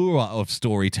lure of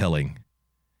storytelling,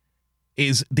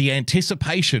 is the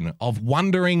anticipation of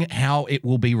wondering how it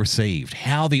will be received,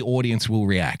 how the audience will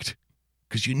react,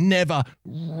 because you never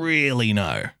really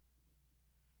know.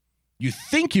 You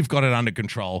think you've got it under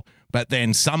control, but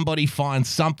then somebody finds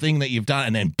something that you've done,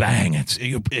 and then bang,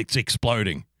 it's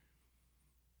exploding.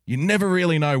 You never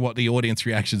really know what the audience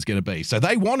reaction is going to be. So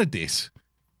they wanted this.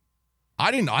 I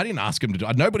didn't ask them to do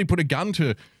it. Nobody put a gun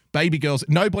to baby girls.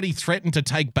 Nobody threatened to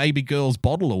take baby girl's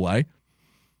bottle away.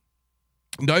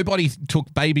 Nobody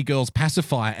took baby girl's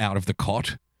pacifier out of the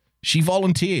cot. She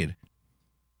volunteered.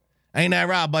 Ain't that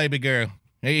right, baby girl?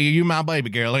 Hey, you my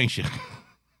baby girl, ain't you?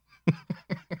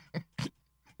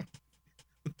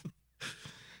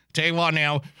 Tell you what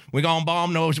now, we're gonna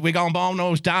bomb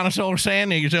those dinosaur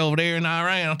sand niggers over there in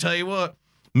Iran. I'll tell you what.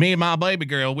 Me and my baby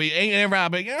girl, we ain't that right,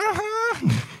 baby.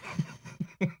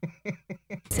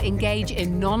 Engage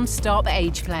in non-stop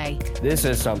age play. This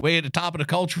is something. We're at the top of the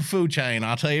cultural food chain,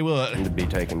 I'll tell you what. To be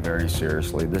taken very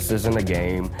seriously. This isn't a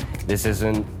game. This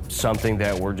isn't something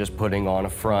that we're just putting on a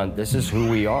front. This is who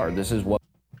we are. This is what.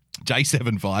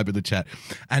 J7 vibe in the chat.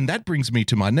 And that brings me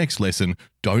to my next lesson.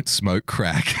 Don't smoke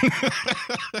crack.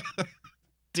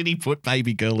 Did he put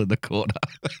baby girl in the corner?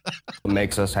 It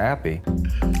makes us happy.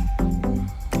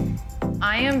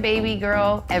 I am baby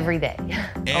girl every day.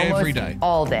 Every day.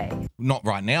 All day. Not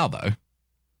right now, though.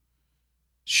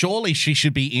 Surely she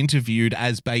should be interviewed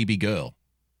as baby girl.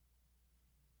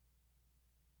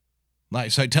 Like,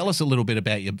 so tell us a little bit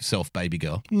about yourself, baby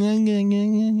girl.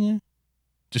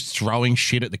 Just throwing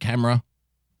shit at the camera.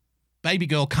 Baby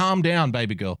girl, calm down,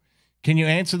 baby girl. Can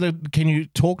you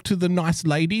talk to the nice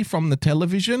lady from the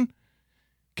television?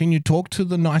 Can you talk to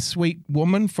the nice sweet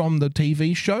woman from the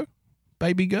TV show,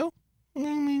 baby girl?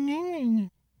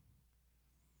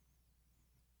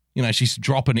 You know, she's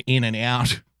dropping in and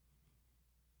out.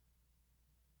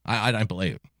 I don't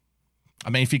believe it. I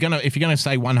mean, if you're gonna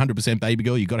say 100% baby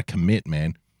girl, you got to commit,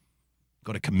 man.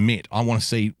 Got to commit. I want to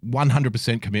see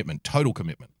 100% commitment, total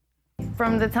commitment.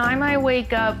 From the time I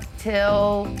wake up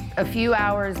till a few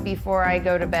hours before I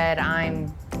go to bed,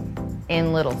 I'm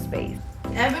in little space.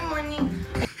 Every morning.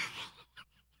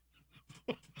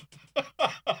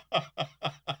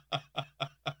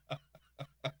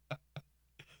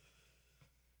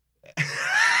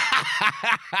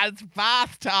 It's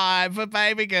bath time for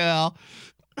baby girl.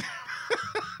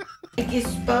 Like his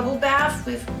bubble bath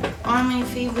with all my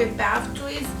favorite bath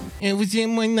toys. It was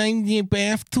in one of your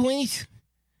bath toys.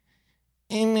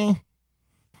 And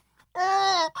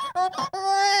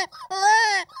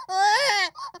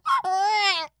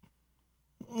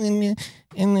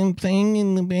then playing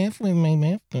in the bath with my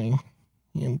bath toy.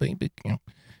 Yeah, baby girl.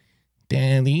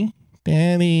 Daddy.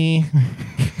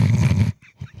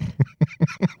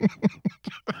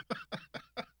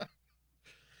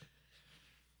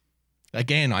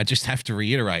 Again, I just have to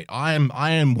reiterate, I am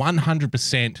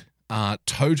 100%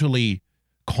 totally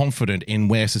confident in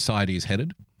where society is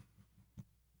headed.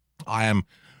 I am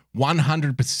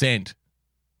 100%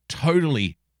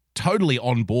 totally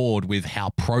on board with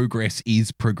how progress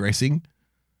is progressing.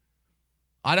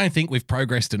 I don't think we've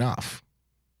progressed enough,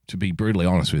 to be brutally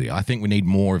honest with you. I think we need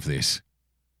more of this.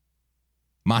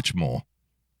 Much more.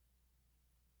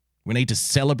 We need to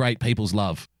celebrate people's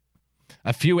love.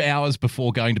 A few hours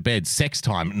before going to bed, sex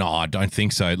time. No, I don't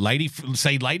think so. Lady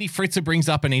Fritzer brings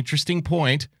up an interesting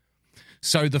point.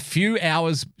 So the few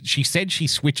hours, she said she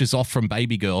switches off from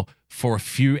baby girl for a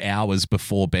few hours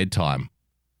before bedtime.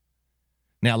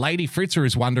 Now, Lady Fritzer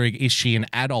is wondering, is she an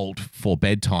adult for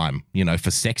bedtime,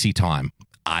 for sexy time?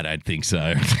 I don't think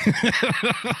so.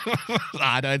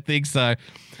 I don't think so.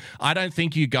 I don't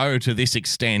think you go to this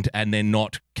extent and then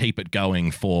not keep it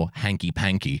going for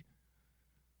hanky-panky.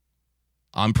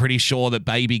 I'm pretty sure that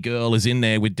baby girl is in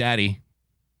there with daddy,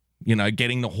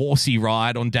 getting the horsey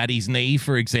ride on daddy's knee,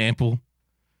 for example.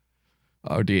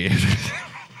 Oh, dear.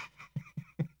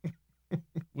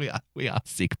 We are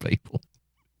sick people.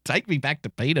 Take me back to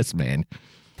penis, man.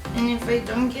 And if I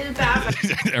don't get a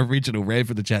bath, Original Rev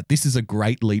for the chat. This is a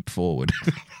great leap forward.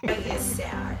 I get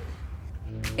sad.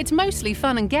 It's mostly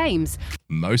fun and games.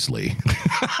 Mostly.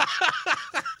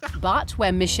 But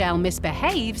when Michelle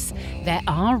misbehaves, there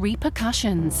are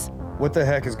repercussions. What the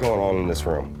heck is going on in this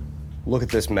room? Look at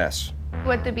this mess.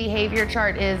 What the behavior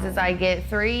chart is I get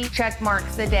 3 check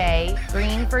marks a day.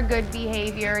 Green for good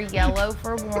behavior, yellow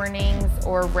for warnings,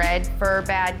 or red for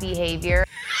bad behavior.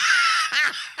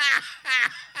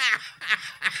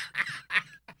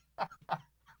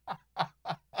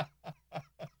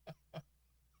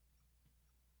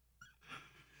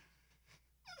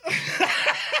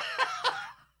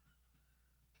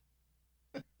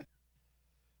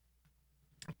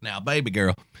 Now, baby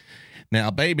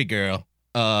girl,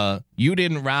 you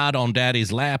didn't ride on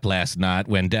daddy's lap last night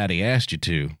when daddy asked you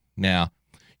to. Now,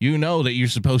 you know that you're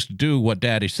supposed to do what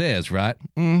daddy says, right?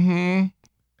 Mm-hmm.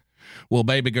 Well,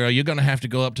 baby girl, you're going to have to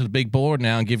go up to the big board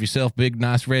now and give yourself a big,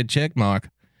 nice red check mark.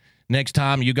 Next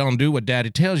time you're going to do what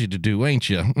daddy tells you to do, ain't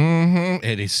you? Mm-hmm.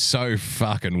 It is so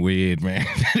fucking weird, man.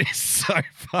 It is so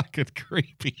fucking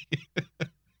creepy.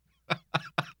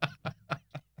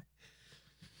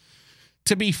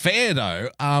 To be fair, though,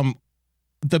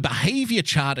 the behavior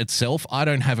chart itself, I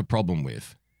don't have a problem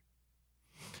with.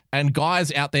 And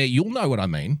guys out there, you'll know what I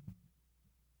mean.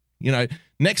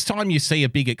 Next time you see a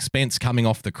big expense coming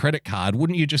off the credit card,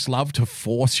 wouldn't you just love to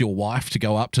force your wife to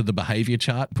go up to the behavior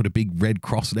chart and put a big red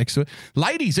cross next to it?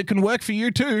 Ladies, it can work for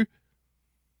you too.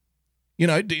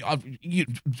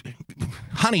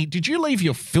 Honey, did you leave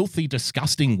your filthy,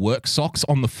 disgusting work socks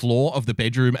on the floor of the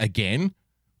bedroom again?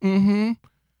 Mm-hmm.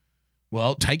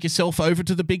 Well, take yourself over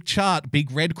to the big chart.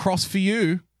 Big red cross for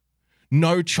you.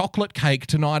 No chocolate cake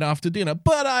tonight after dinner,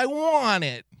 but I want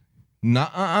it.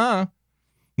 Nuh-uh.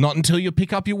 Not until you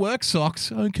pick up your work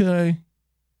socks. Okay.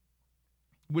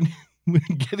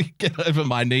 Get over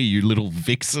my knee, you little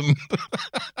vixen.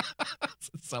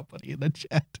 Somebody in the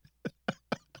chat.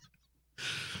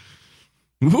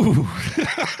 Ooh.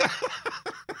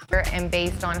 And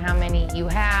based on how many you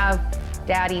have,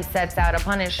 daddy sets out a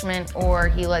punishment or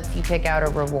he lets you pick out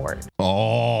a reward.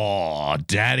 Oh,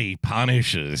 daddy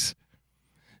punishes.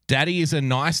 Daddy is a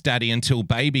nice daddy until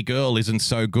baby girl isn't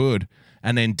so good.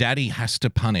 And then daddy has to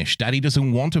punish. Daddy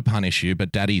doesn't want to punish you,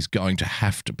 but daddy's going to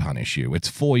have to punish you. It's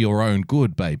for your own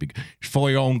good, baby. For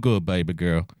your own good, baby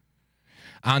girl.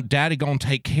 Aunt daddy gonna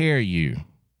take care of you,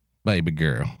 baby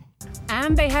girl.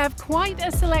 And they have quite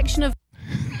a selection of...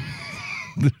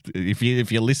 If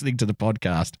you're listening to the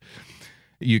podcast,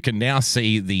 you can now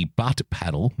see the butt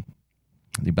paddle,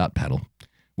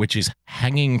 which is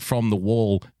hanging from the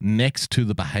wall next to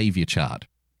the behavior chart.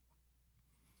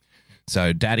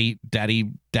 So daddy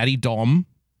Dom,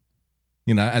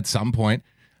 at some point,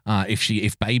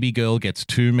 if baby girl gets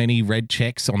too many red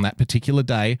checks on that particular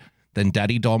day, then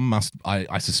daddy Dom must,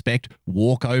 I suspect,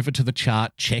 walk over to the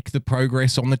chart, check the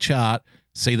progress on the chart,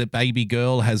 see that baby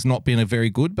girl has not been a very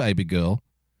good baby girl,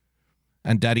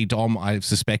 And Daddy Dom, I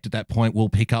suspect at that point, will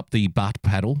pick up the butt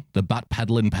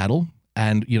paddling paddle,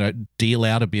 and, you know, deal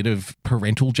out a bit of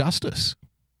parental justice,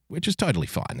 which is totally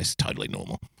fine. This is totally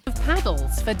normal. Of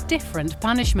paddles for different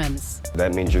punishments.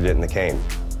 That means you're getting the cane.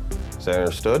 Is that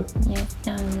understood? Yes,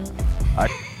 Tommy.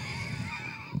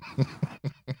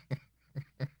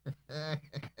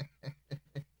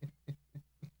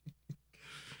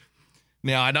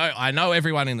 Now, I know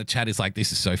everyone in the chat is like,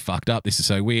 this is so fucked up. This is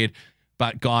so weird.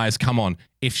 But guys, come on.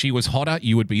 If she was hotter,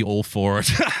 you would be all for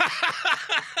it.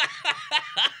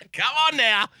 Come on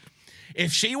now.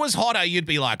 If she was hotter, you'd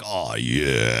be like, oh,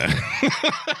 yeah.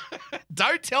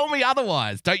 Don't tell me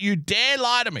otherwise. Don't you dare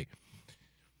lie to me.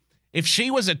 If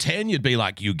she was a 10, you'd be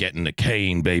like, you getting the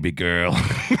cane, baby girl.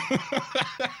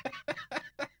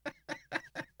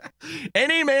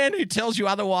 Any man who tells you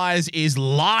otherwise is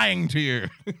lying to you.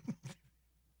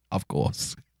 Of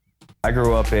course. I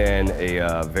grew up in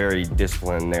a very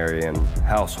disciplinarian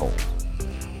household.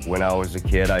 When I was a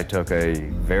kid, I took a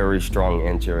very strong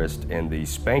interest in the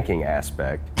spanking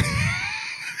aspect.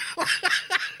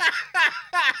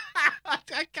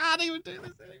 I can't even do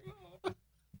this anymore.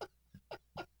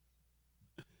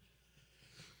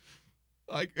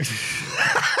 I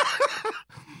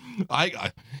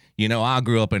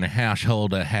grew up in a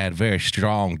household that had very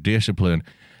strong discipline,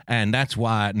 and that's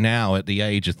why now at the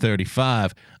age of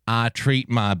 35, I treat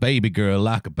my baby girl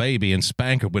like a baby and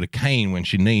spank her with a cane when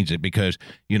she needs it because,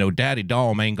 you know, Daddy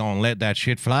Dom ain't gonna let that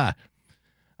shit fly.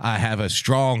 I have a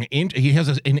strong, he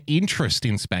has an interest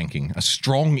in spanking, a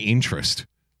strong interest.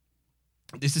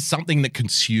 This is something that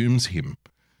consumes him.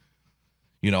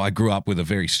 You know, I grew up with a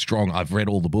very strong, I've read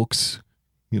all the books,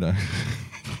 you know.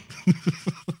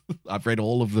 I've read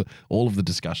all of the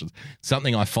discussions.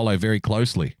 Something I follow very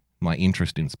closely, my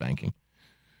interest in spanking.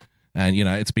 And, you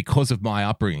know, it's because of my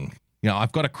upbringing. You know,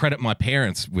 I've got to credit my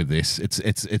parents with this.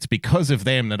 It's because of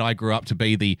them that I grew up to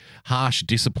be the harsh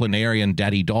disciplinarian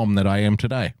Daddy Dom that I am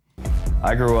today.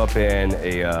 I grew up in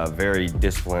a very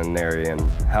disciplinarian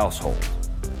household.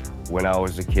 When I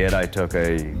was a kid, I took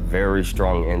a very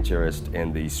strong interest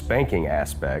in the spanking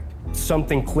aspect.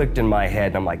 Something clicked in my head,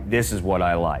 and I'm like, this is what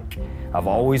I like. I've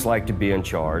always liked to be in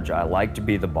charge. I like to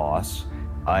be the boss.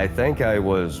 I think I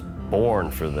was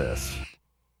born for this.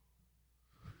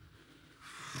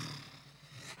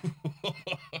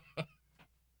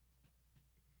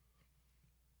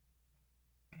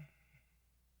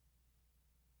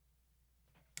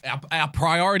 Our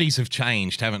priorities have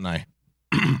changed, haven't they?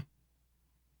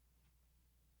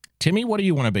 Timmy, what do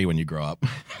you want to be when you grow up?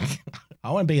 I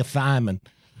want to be a fireman.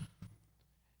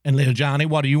 And little Johnny,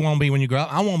 what do you want to be when you grow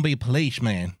up? I want to be a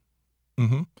policeman.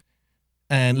 Mm-hmm.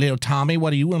 And little Tommy, what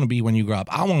do you want to be when you grow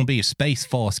up? I want to be a Space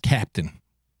Force captain.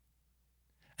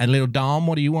 And little Dom,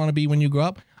 what do you want to be when you grow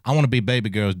up? I want to be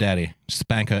baby girl's daddy.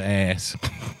 Spank her ass.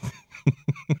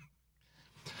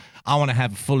 I want to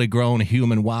have a fully grown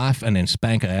human wife and then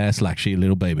spank her ass like she a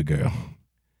little baby girl.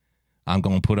 I'm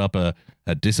going to put up a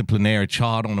disciplinary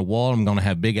chart on the wall. I'm going to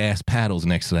have big-ass paddles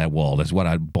next to that wall. That's what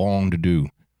I'm born to do.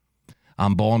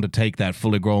 I'm born to take that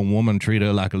fully grown woman, treat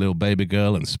her like a little baby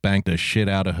girl, and spank the shit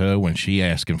out of her when she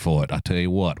asking for it. I tell you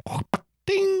what.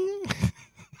 Ding!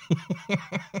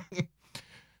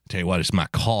 Tell you what, it's my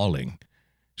calling.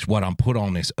 It's what I'm put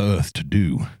on this earth to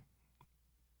do.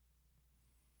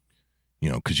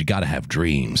 You know, because you got to have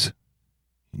dreams.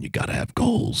 And you got to have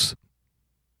goals.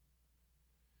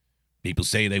 People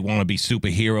say they want to be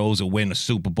superheroes or win a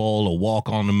Super Bowl or walk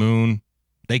on the moon.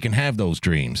 They can have those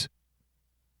dreams.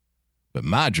 But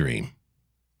my dream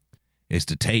is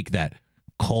to take that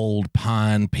cold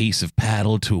pine piece of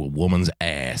paddle to a woman's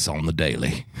ass on the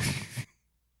daily.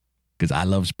 Because I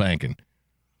love spanking.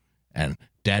 And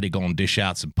Daddy gonna dish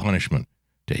out some punishment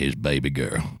to his baby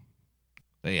girl.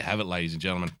 There you have it, ladies and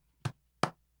gentlemen.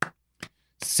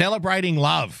 Celebrating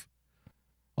love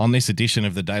on this edition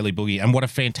of the Daily Boogie. And what a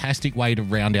fantastic way to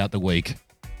round out the week.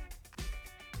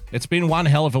 It's been one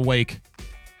hell of a week.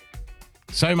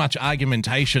 So much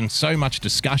argumentation, so much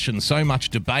discussion, so much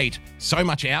debate, so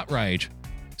much outrage,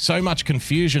 so much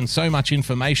confusion, so much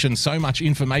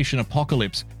information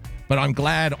apocalypse. But I'm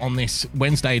glad on this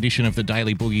Wednesday edition of the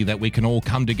Daily Boogie that we can all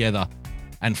come together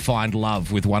and find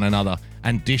love with one another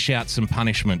and dish out some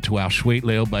punishment to our sweet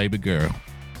little baby girl.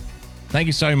 Thank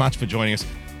you so much for joining us.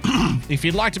 If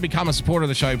you'd like to become a supporter of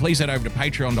the show, please head over to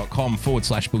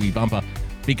patreon.com/Boogie Bumper.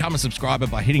 Become a subscriber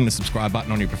by hitting the subscribe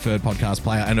button on your preferred podcast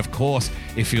player. And of course,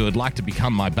 if you would like to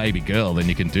become my baby girl, then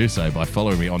you can do so by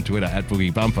following me on Twitter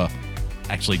 @Boogie Bumper.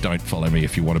 Actually, don't follow me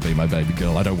if you want to be my baby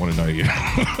girl. I don't want to know you.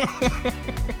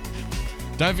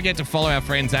 Don't forget to follow our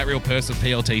friends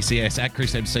 @RealPersonPLTCS,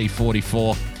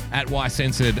 @ChrisMC44. at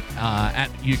YCensored, at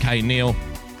UK Neil,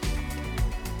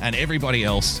 and everybody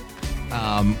else.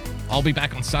 I'll be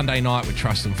back on Sunday night with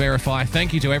Trust and Verify.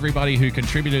 Thank you to everybody who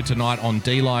contributed tonight on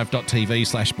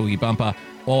dlive.tv/boogiebumper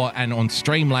and on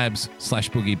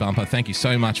Streamlabs/boogiebumper. Thank you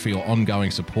so much for your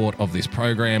ongoing support of this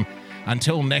program.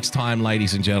 Until next time,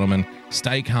 ladies and gentlemen,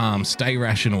 stay calm, stay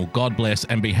rational, God bless,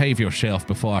 and behave yourself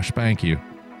before I spank you.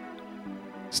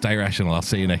 Stay rational. I'll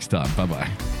see you next time. Bye-bye.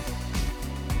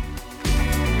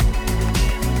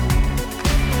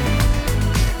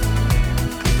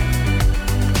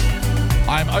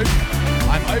 I'm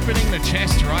opening the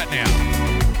chest right now.